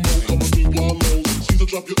no more, come on, me wallows. Caesar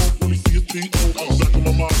drop you off when you see his P.O. Back in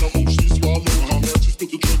my mind, I hope she swallow. How man, she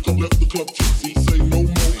spilled the drink, I left the club tipsy. Say no more,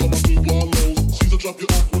 come on, me wallows. Caesar drop you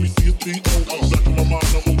off when you see his P.O. Back in my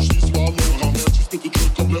mind, I hope she swallow. How man, she spilled the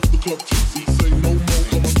drink, I left the club tipsy. Say no more,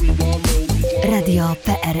 come on, me wallows. Radio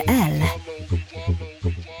PRL.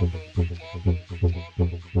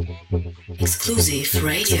 Exclusive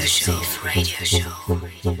radio show.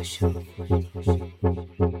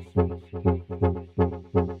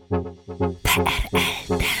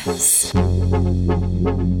 PRL Dance.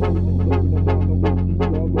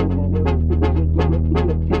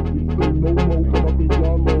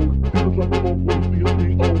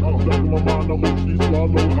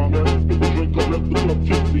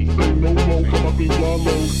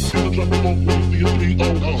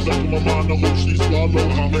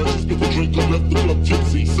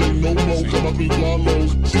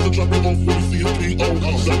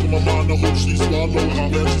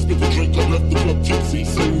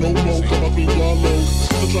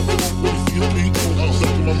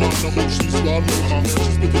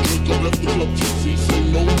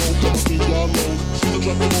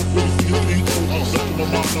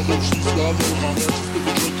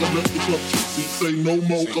 Say no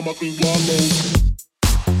more, come up and wallow.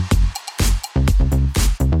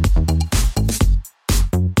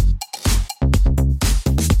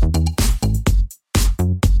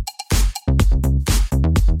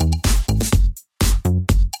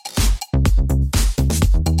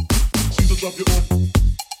 Drop you off.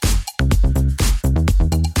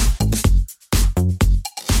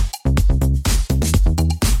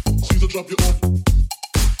 Caesar drop you off.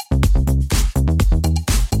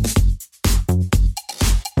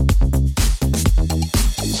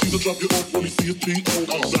 Caesar drop you off when you see his P.O.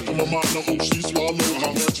 Back in my mind, I hope she swallow.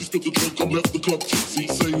 How man, she spilled the drink, I left the club tipsy.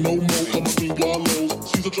 Say no more, come up and wallow.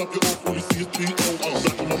 Caesar drop you off when you see his P.O.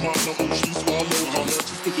 Back in my mind, I hope she swallow. How man,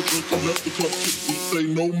 she spilled the drink, I left the club tipsy. Say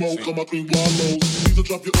no more, come up and wallow. Caesar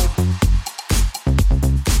drop you off.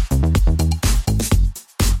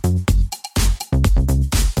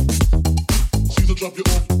 Caesar drop you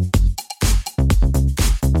off.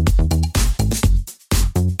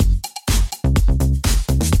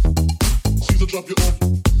 Caesar drop you off.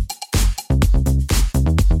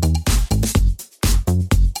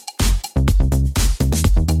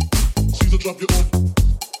 Caesar drop you off.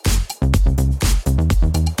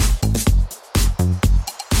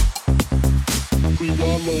 Green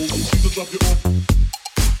wallow. Caesar drop you off.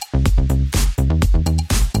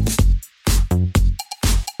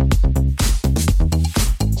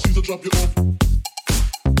 Caesar drop you off.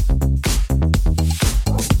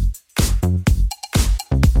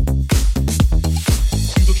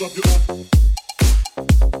 Caesar drop you off.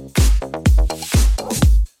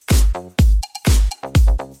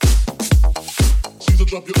 Caesar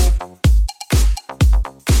drop you off.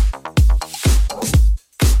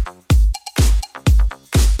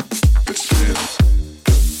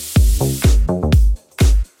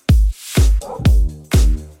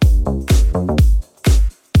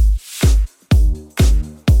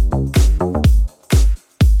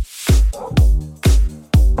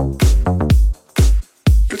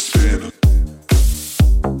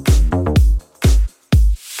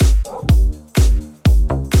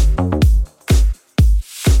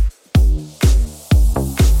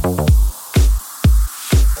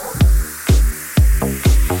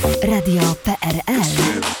 Radio PRL.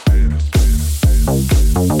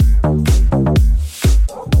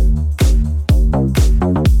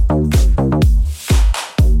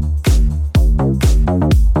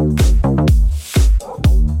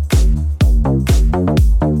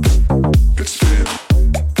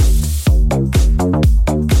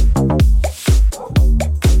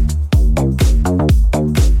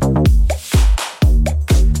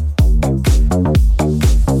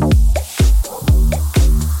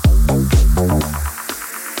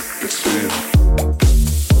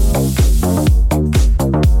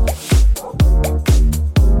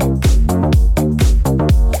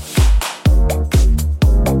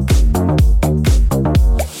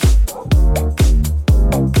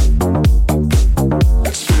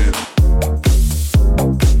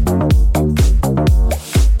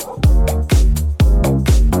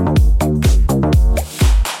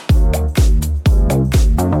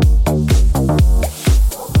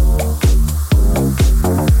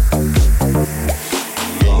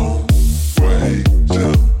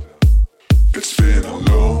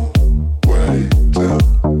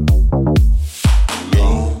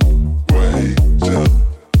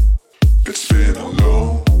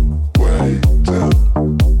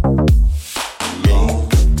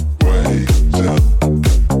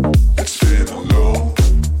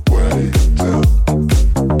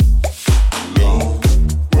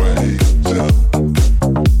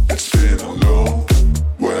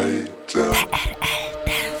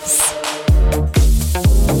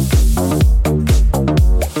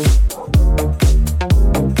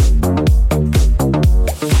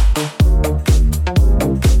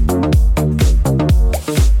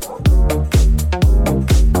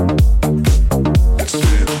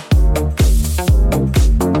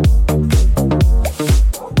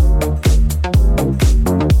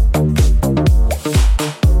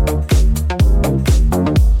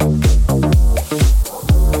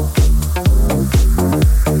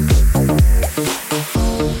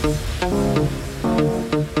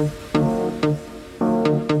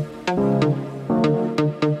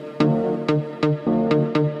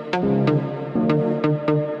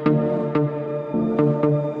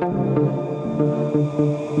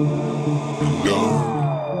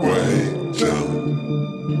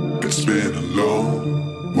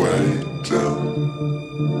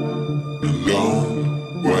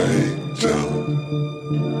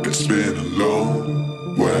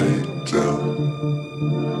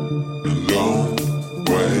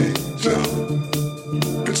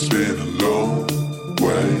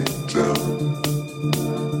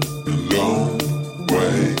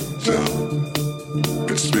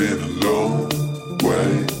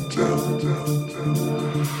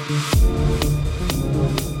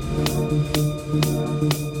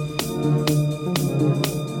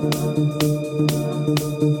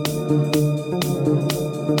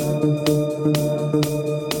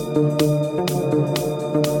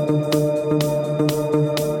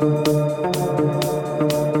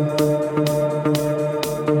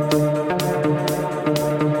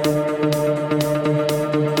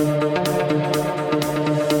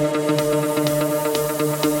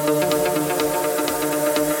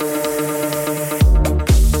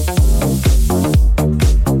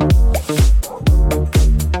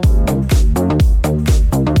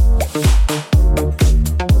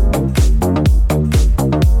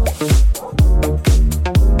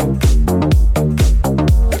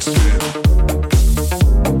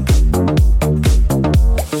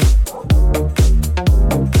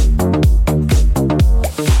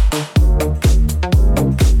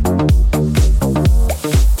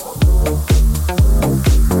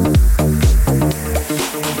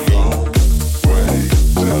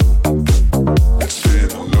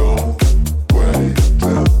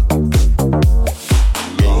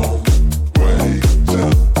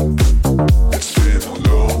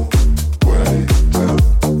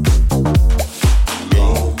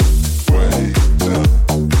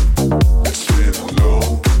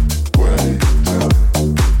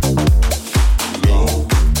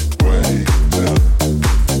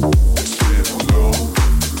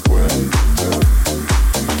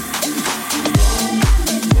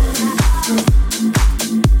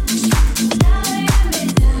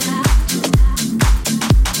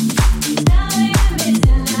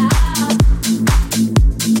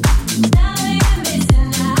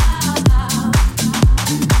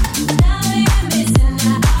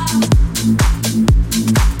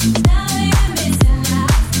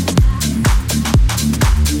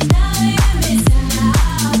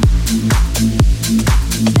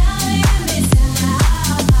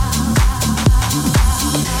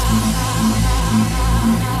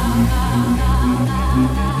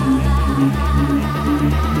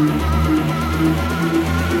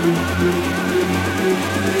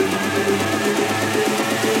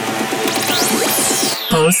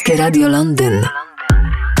 Polskie Radio Londyn.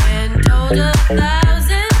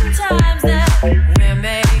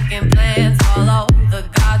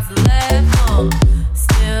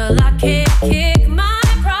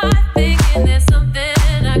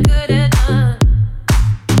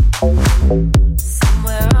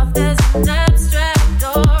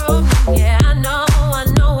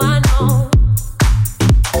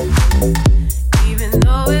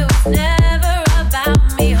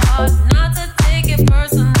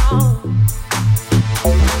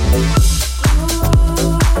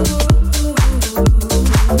 Ooh.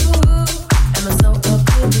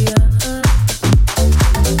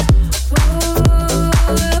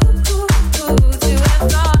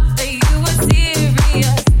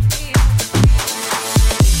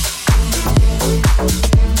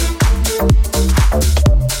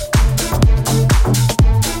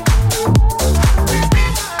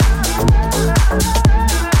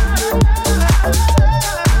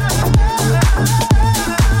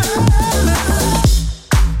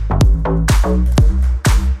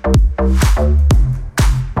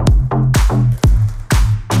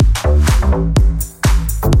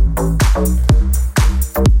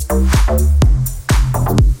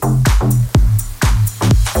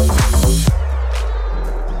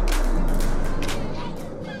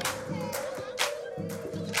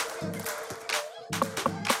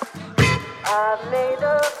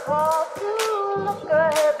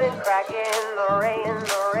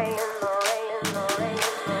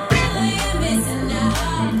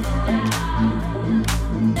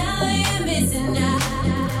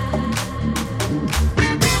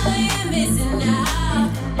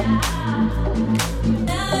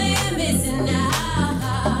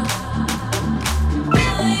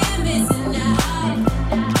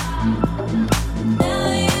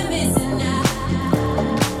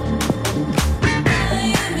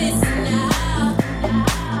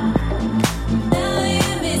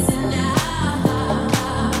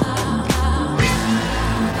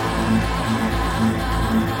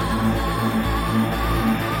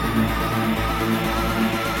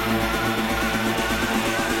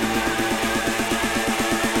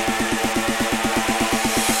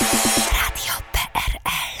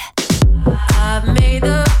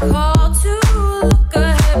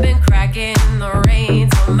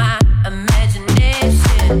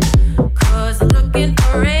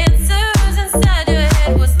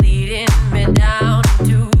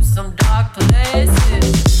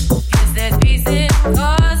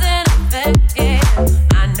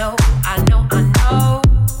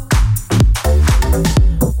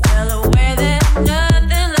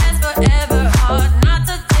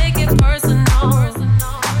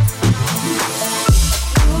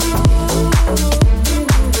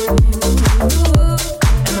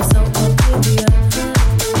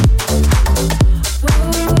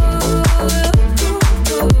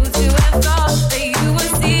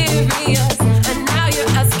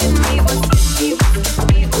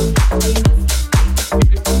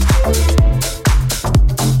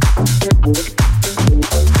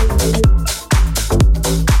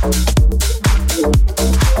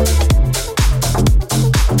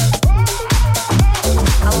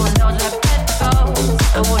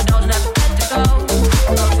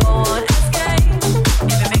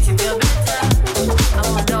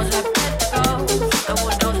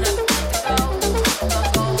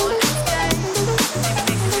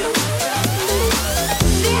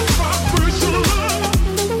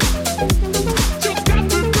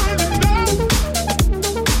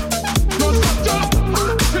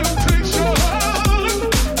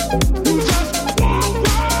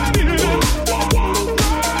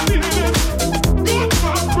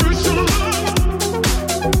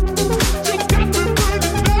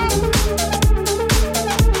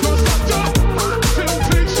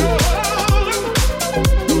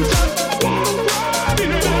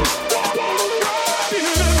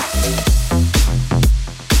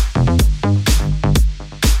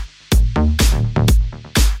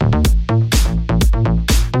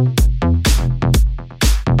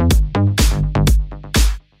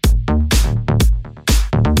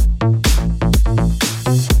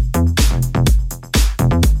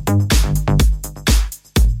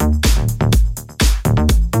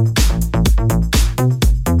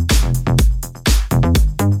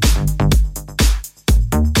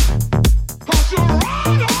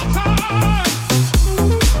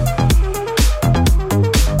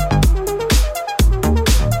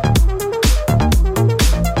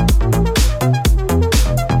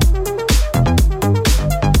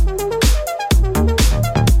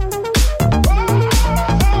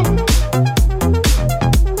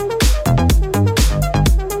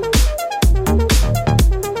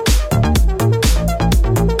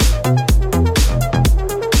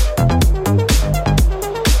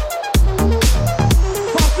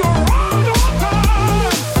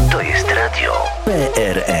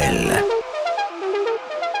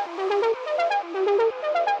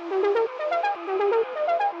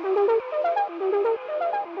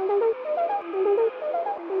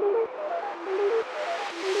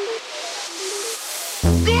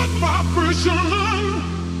 good vibration.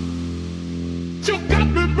 You got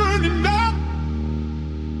me burning up.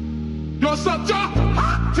 You're such a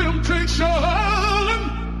hot temptation.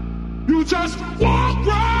 You just walk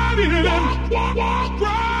right in and walk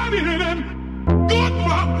right in and good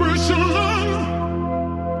vibration.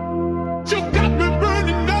 You got me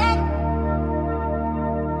burning up.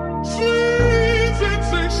 Sweet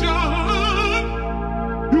sensation.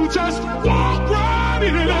 You just walk right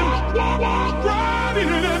in and walk right in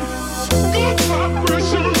and good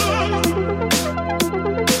vibration.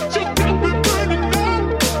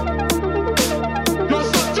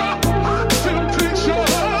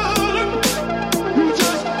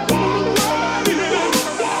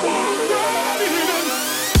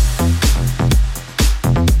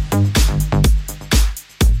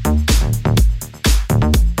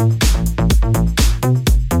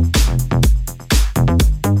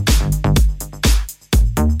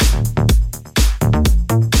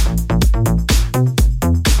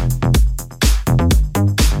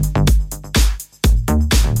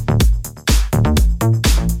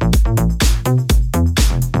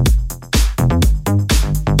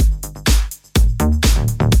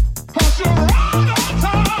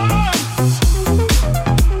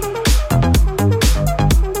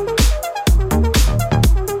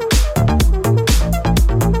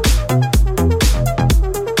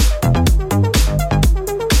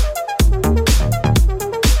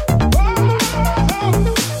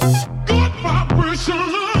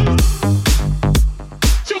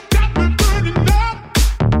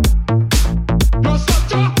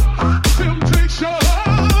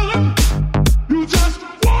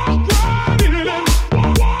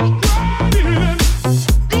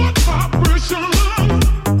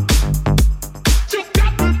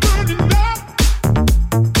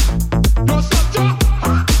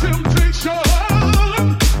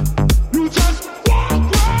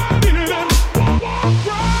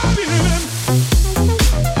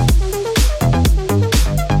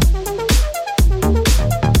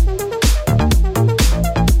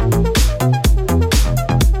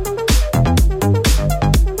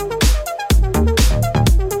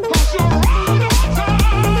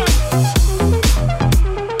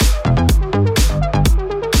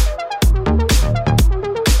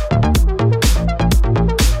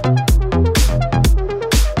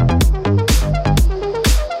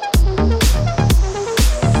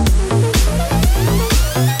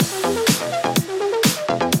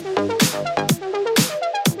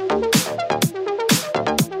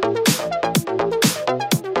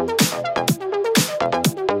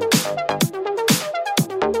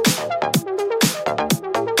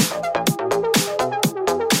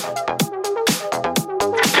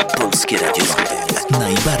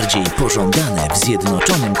 Najbardziej pożądane w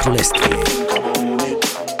Zjednoczonym Królestwie.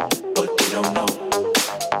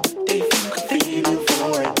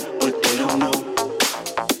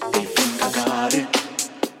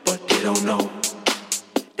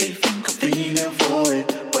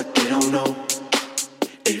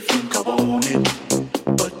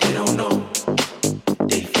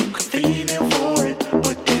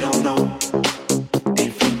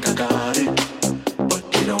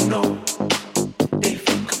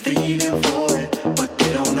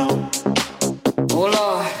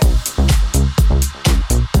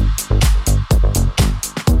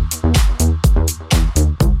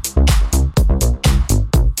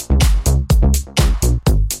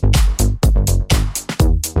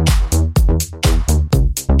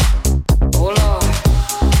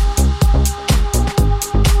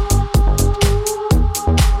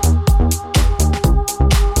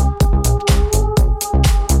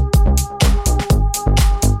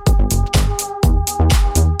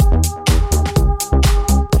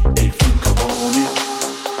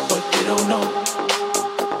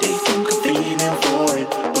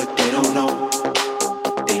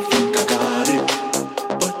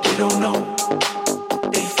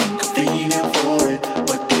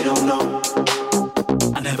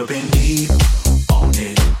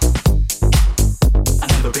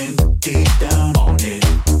 Deep down on it.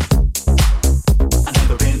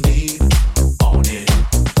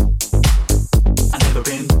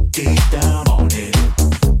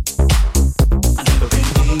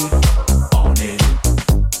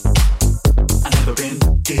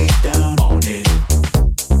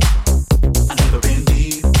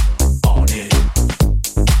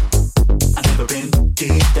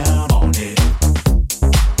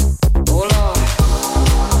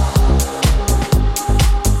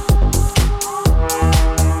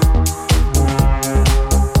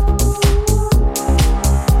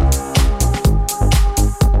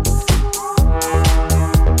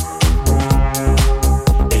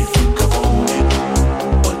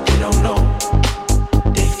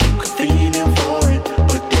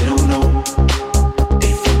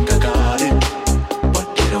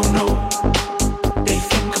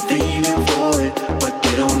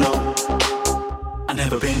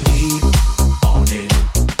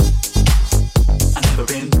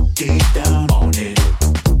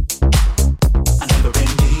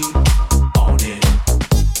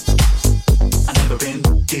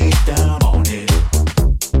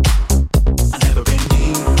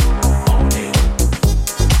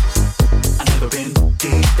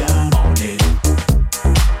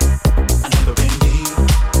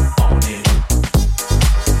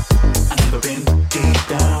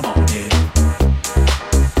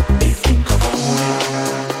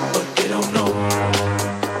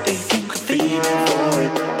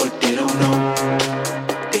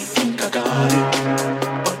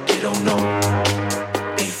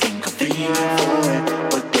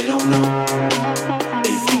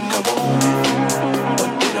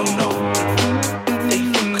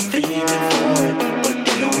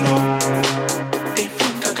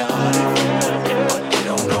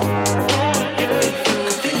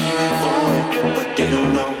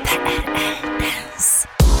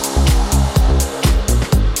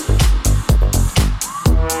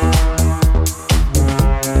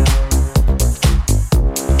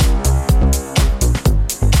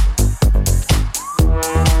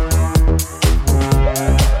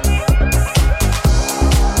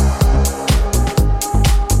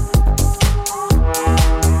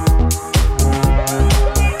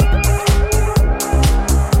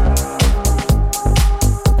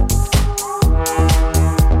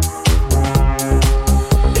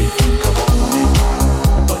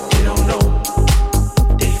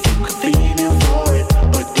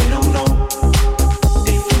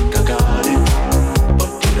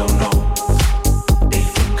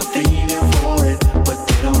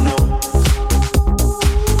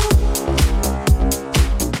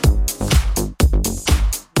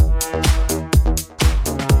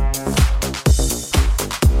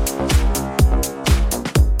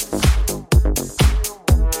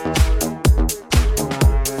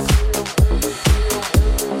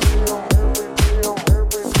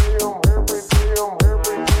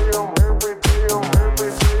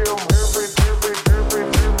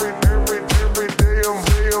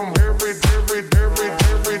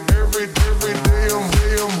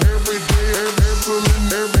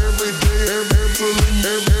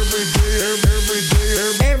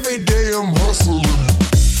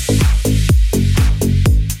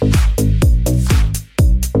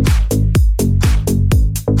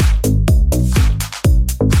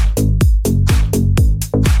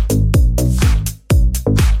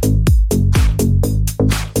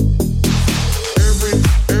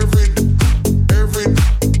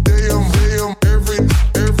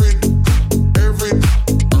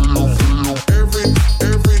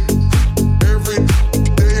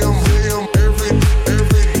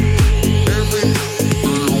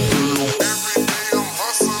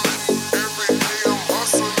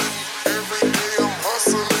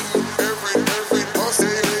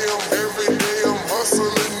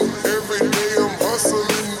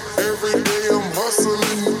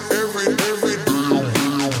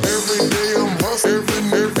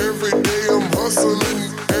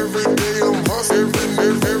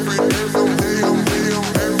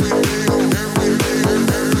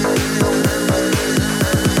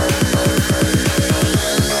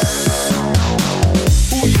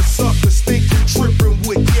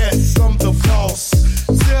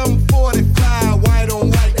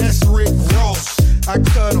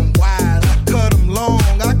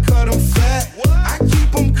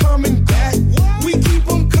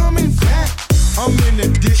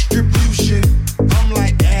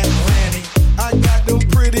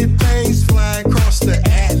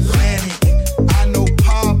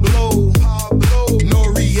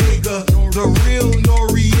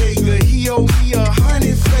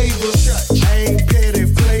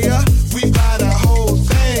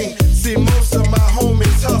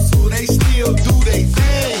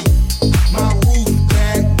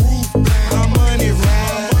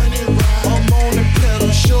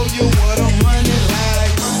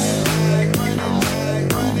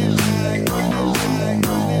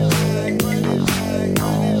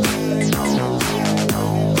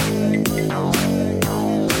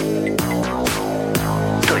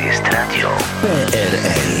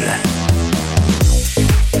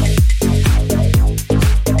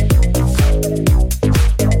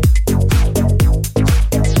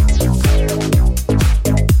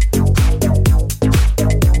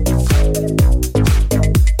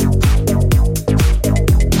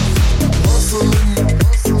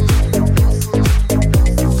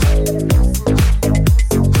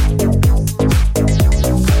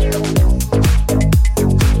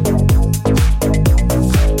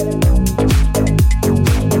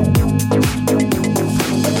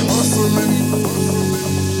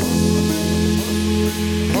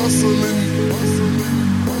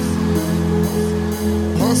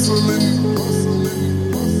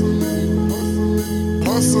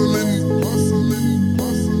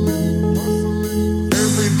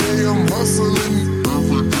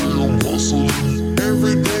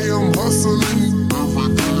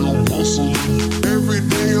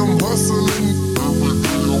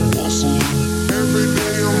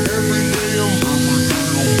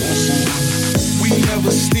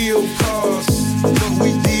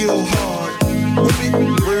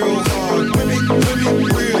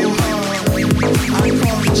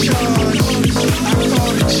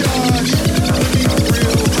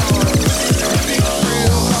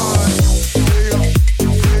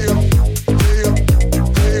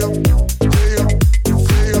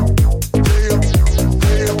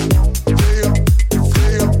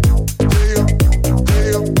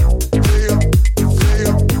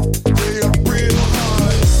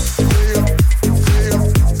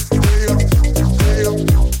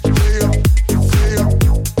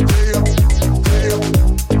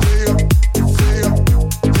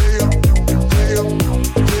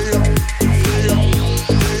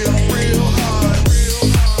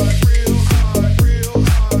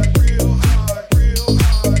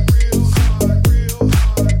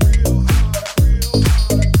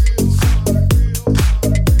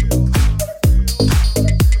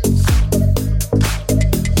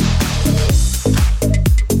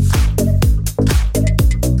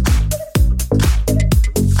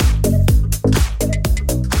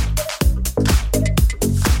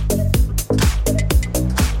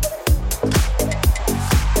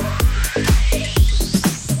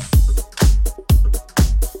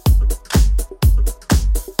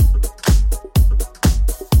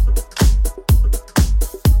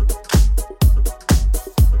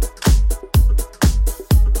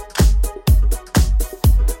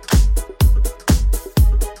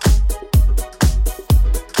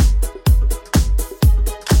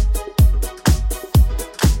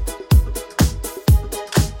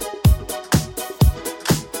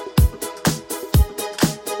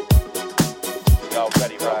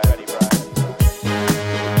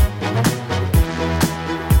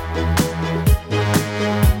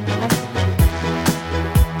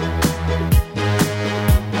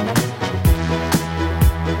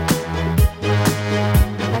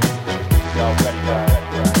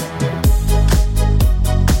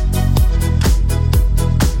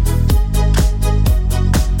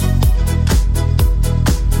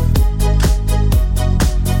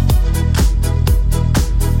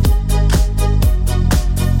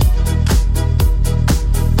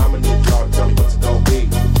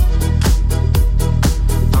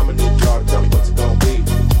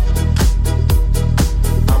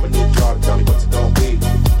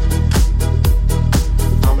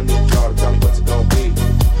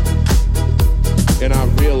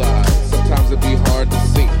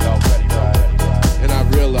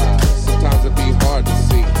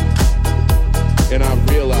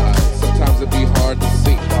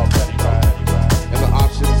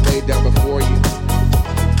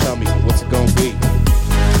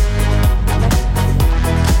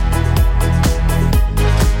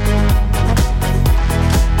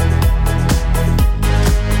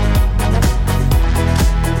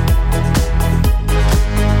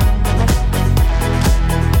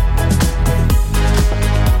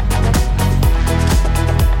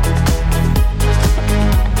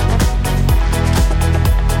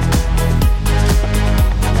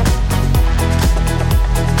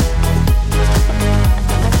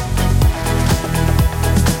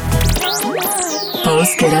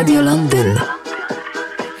 Polskie Radio Londyn.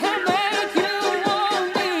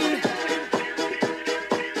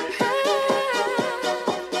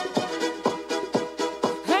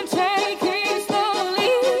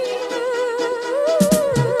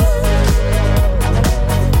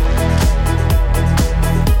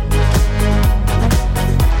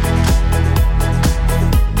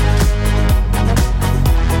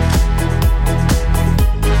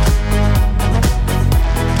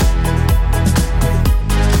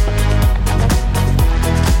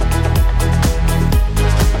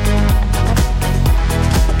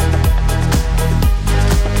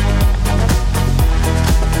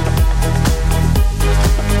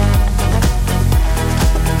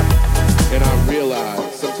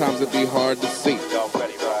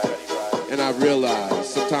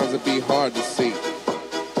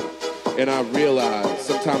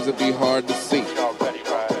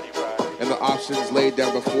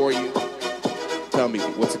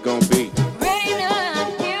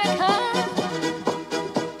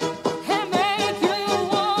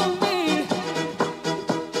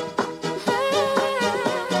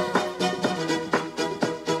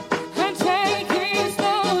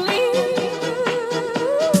 Slowly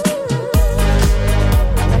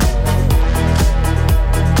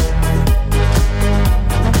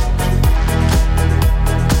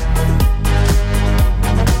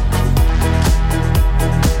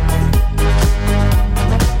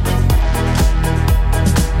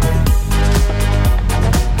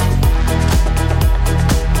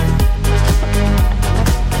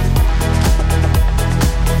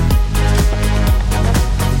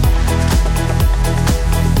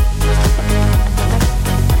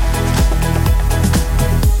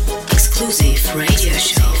exclusive radio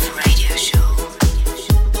show.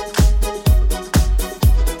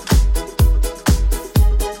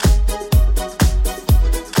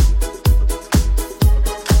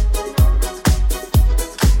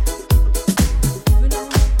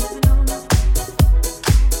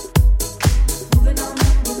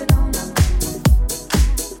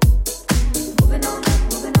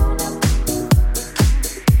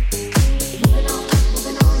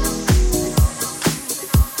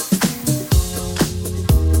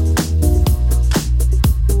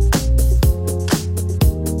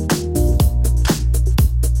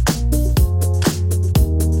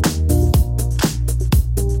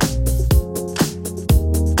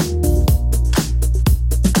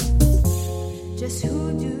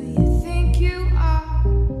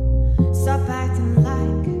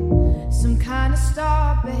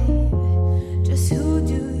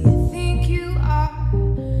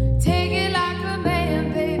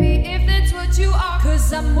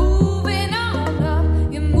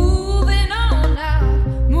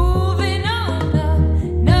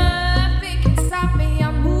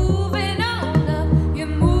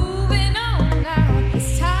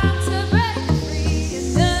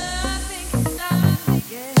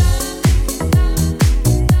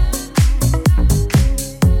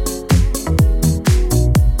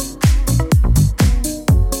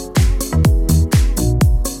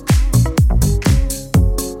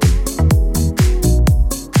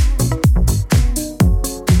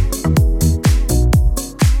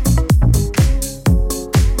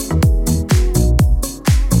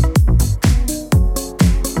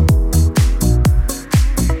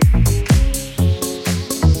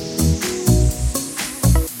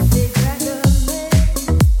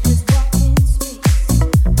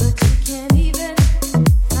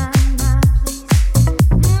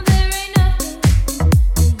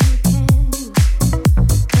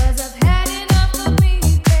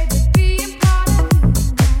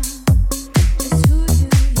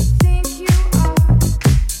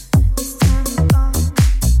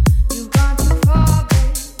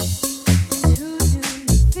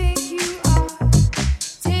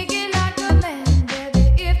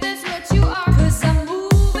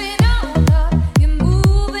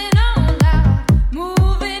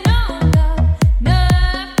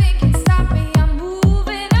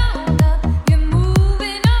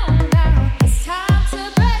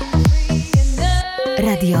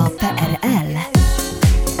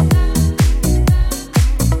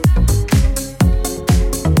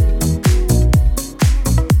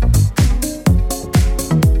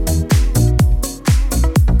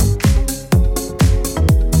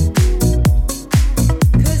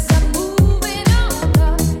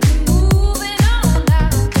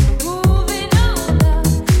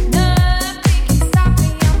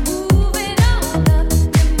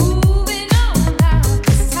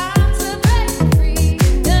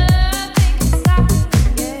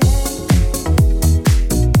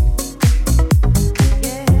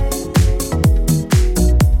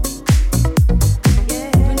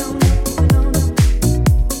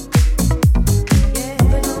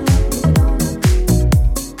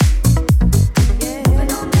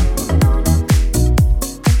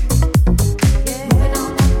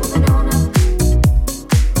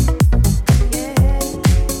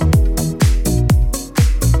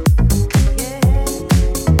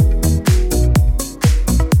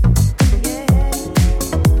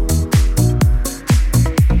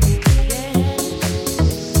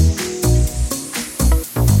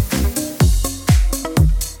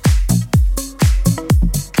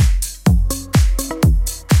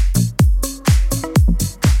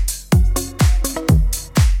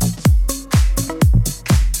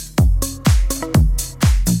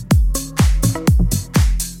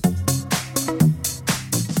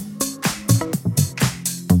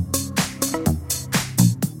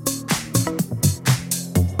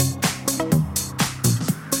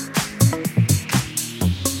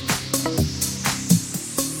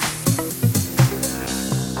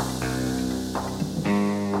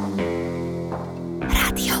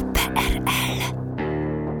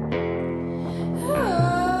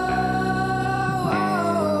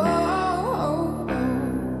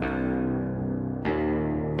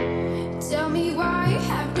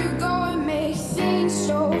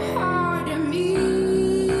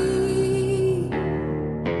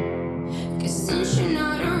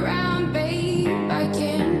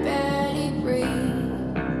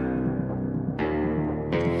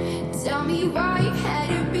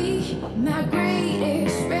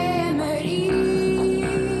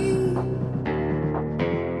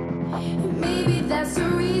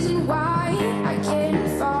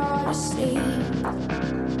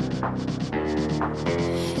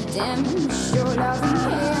 Damn, I miss your loving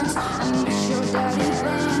hands, I miss your dirty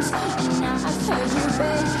plans. And now I've heard you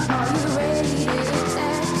beg, are you ready to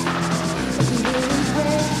attack? You really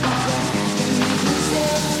regret, you make me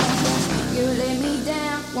sick. You let me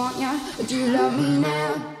down, want ya, but you love me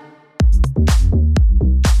now.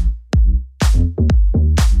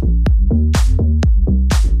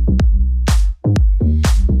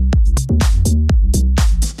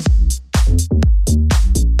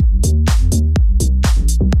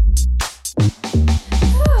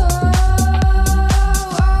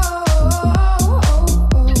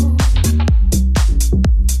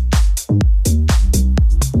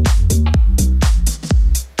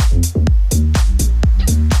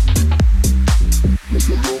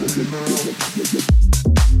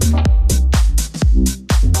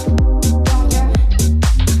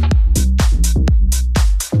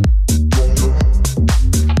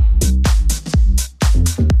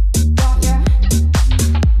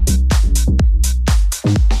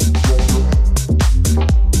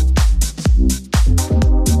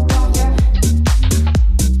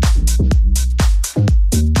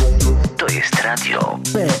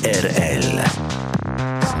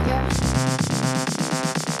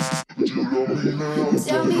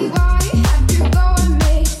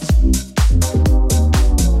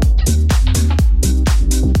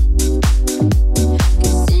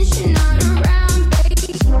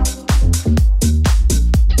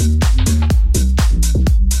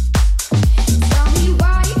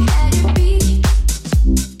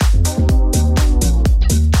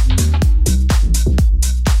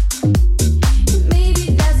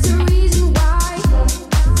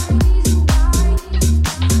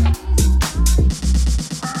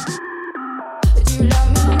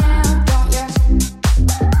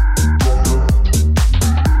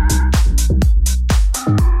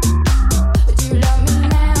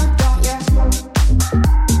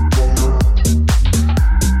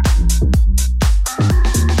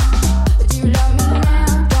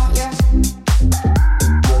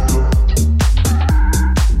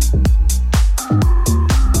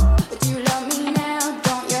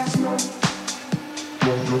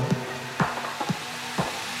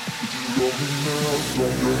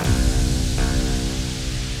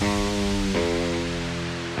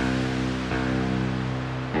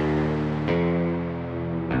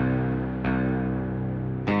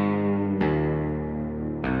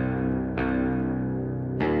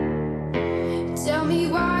 Tell me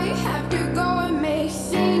why you have to go and make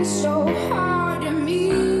things so hard to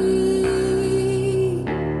me.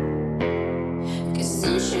 'Cause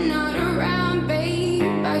since you're not around,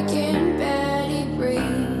 babe, I can barely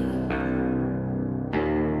breathe.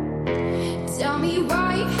 Tell me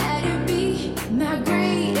why you had to be my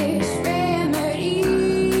greatest remedy.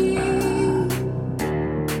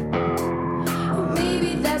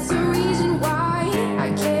 Maybe that's the reason why I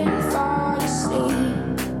can't fall asleep.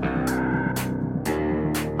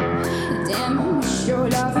 Damn, I miss your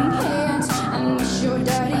loving hands, I miss your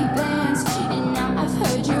dirty plans. And now I've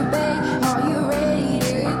heard you beg, are you ready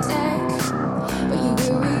to attack? But you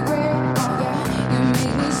will regret, oh yeah, you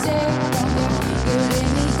make me sick, oh yeah, you let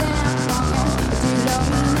me down, oh yeah, but you love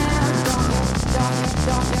me now, don't you, don't you,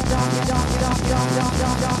 don't you, don't you, don't you, don't you,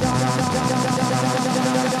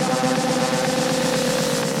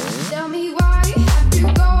 tell me why you have to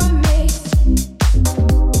go and make.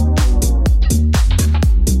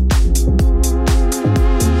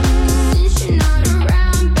 Since you're not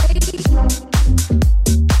around, baby.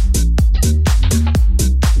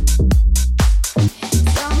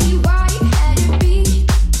 Tell me why you had to be.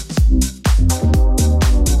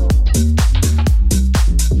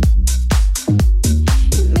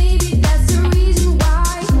 Maybe that's the reason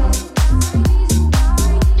why.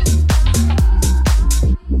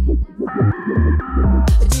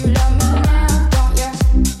 But you love me now, don't you?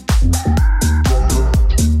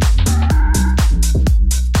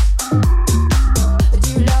 But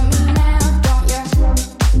you love me now, don't you?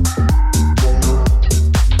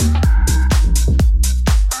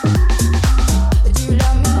 But you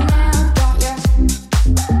love me now, don't you?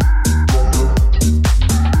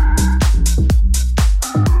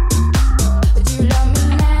 But you love me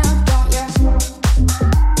now, don't you?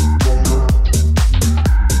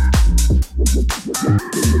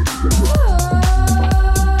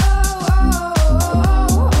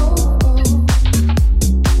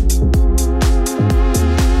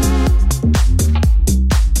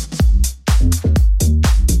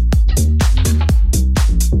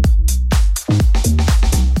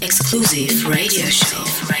 Exclusive radio show.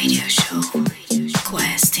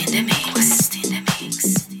 Quest in the mix.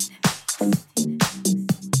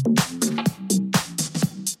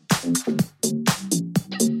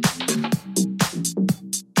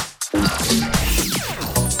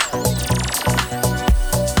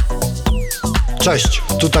 Cześć,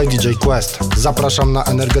 tutaj DJ Quest. Zapraszam na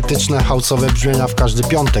energetyczne house'owe brzmienia w każdy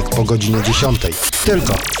piątek po godzinie 10.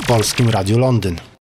 Tylko w Polskim Radiu Londyn.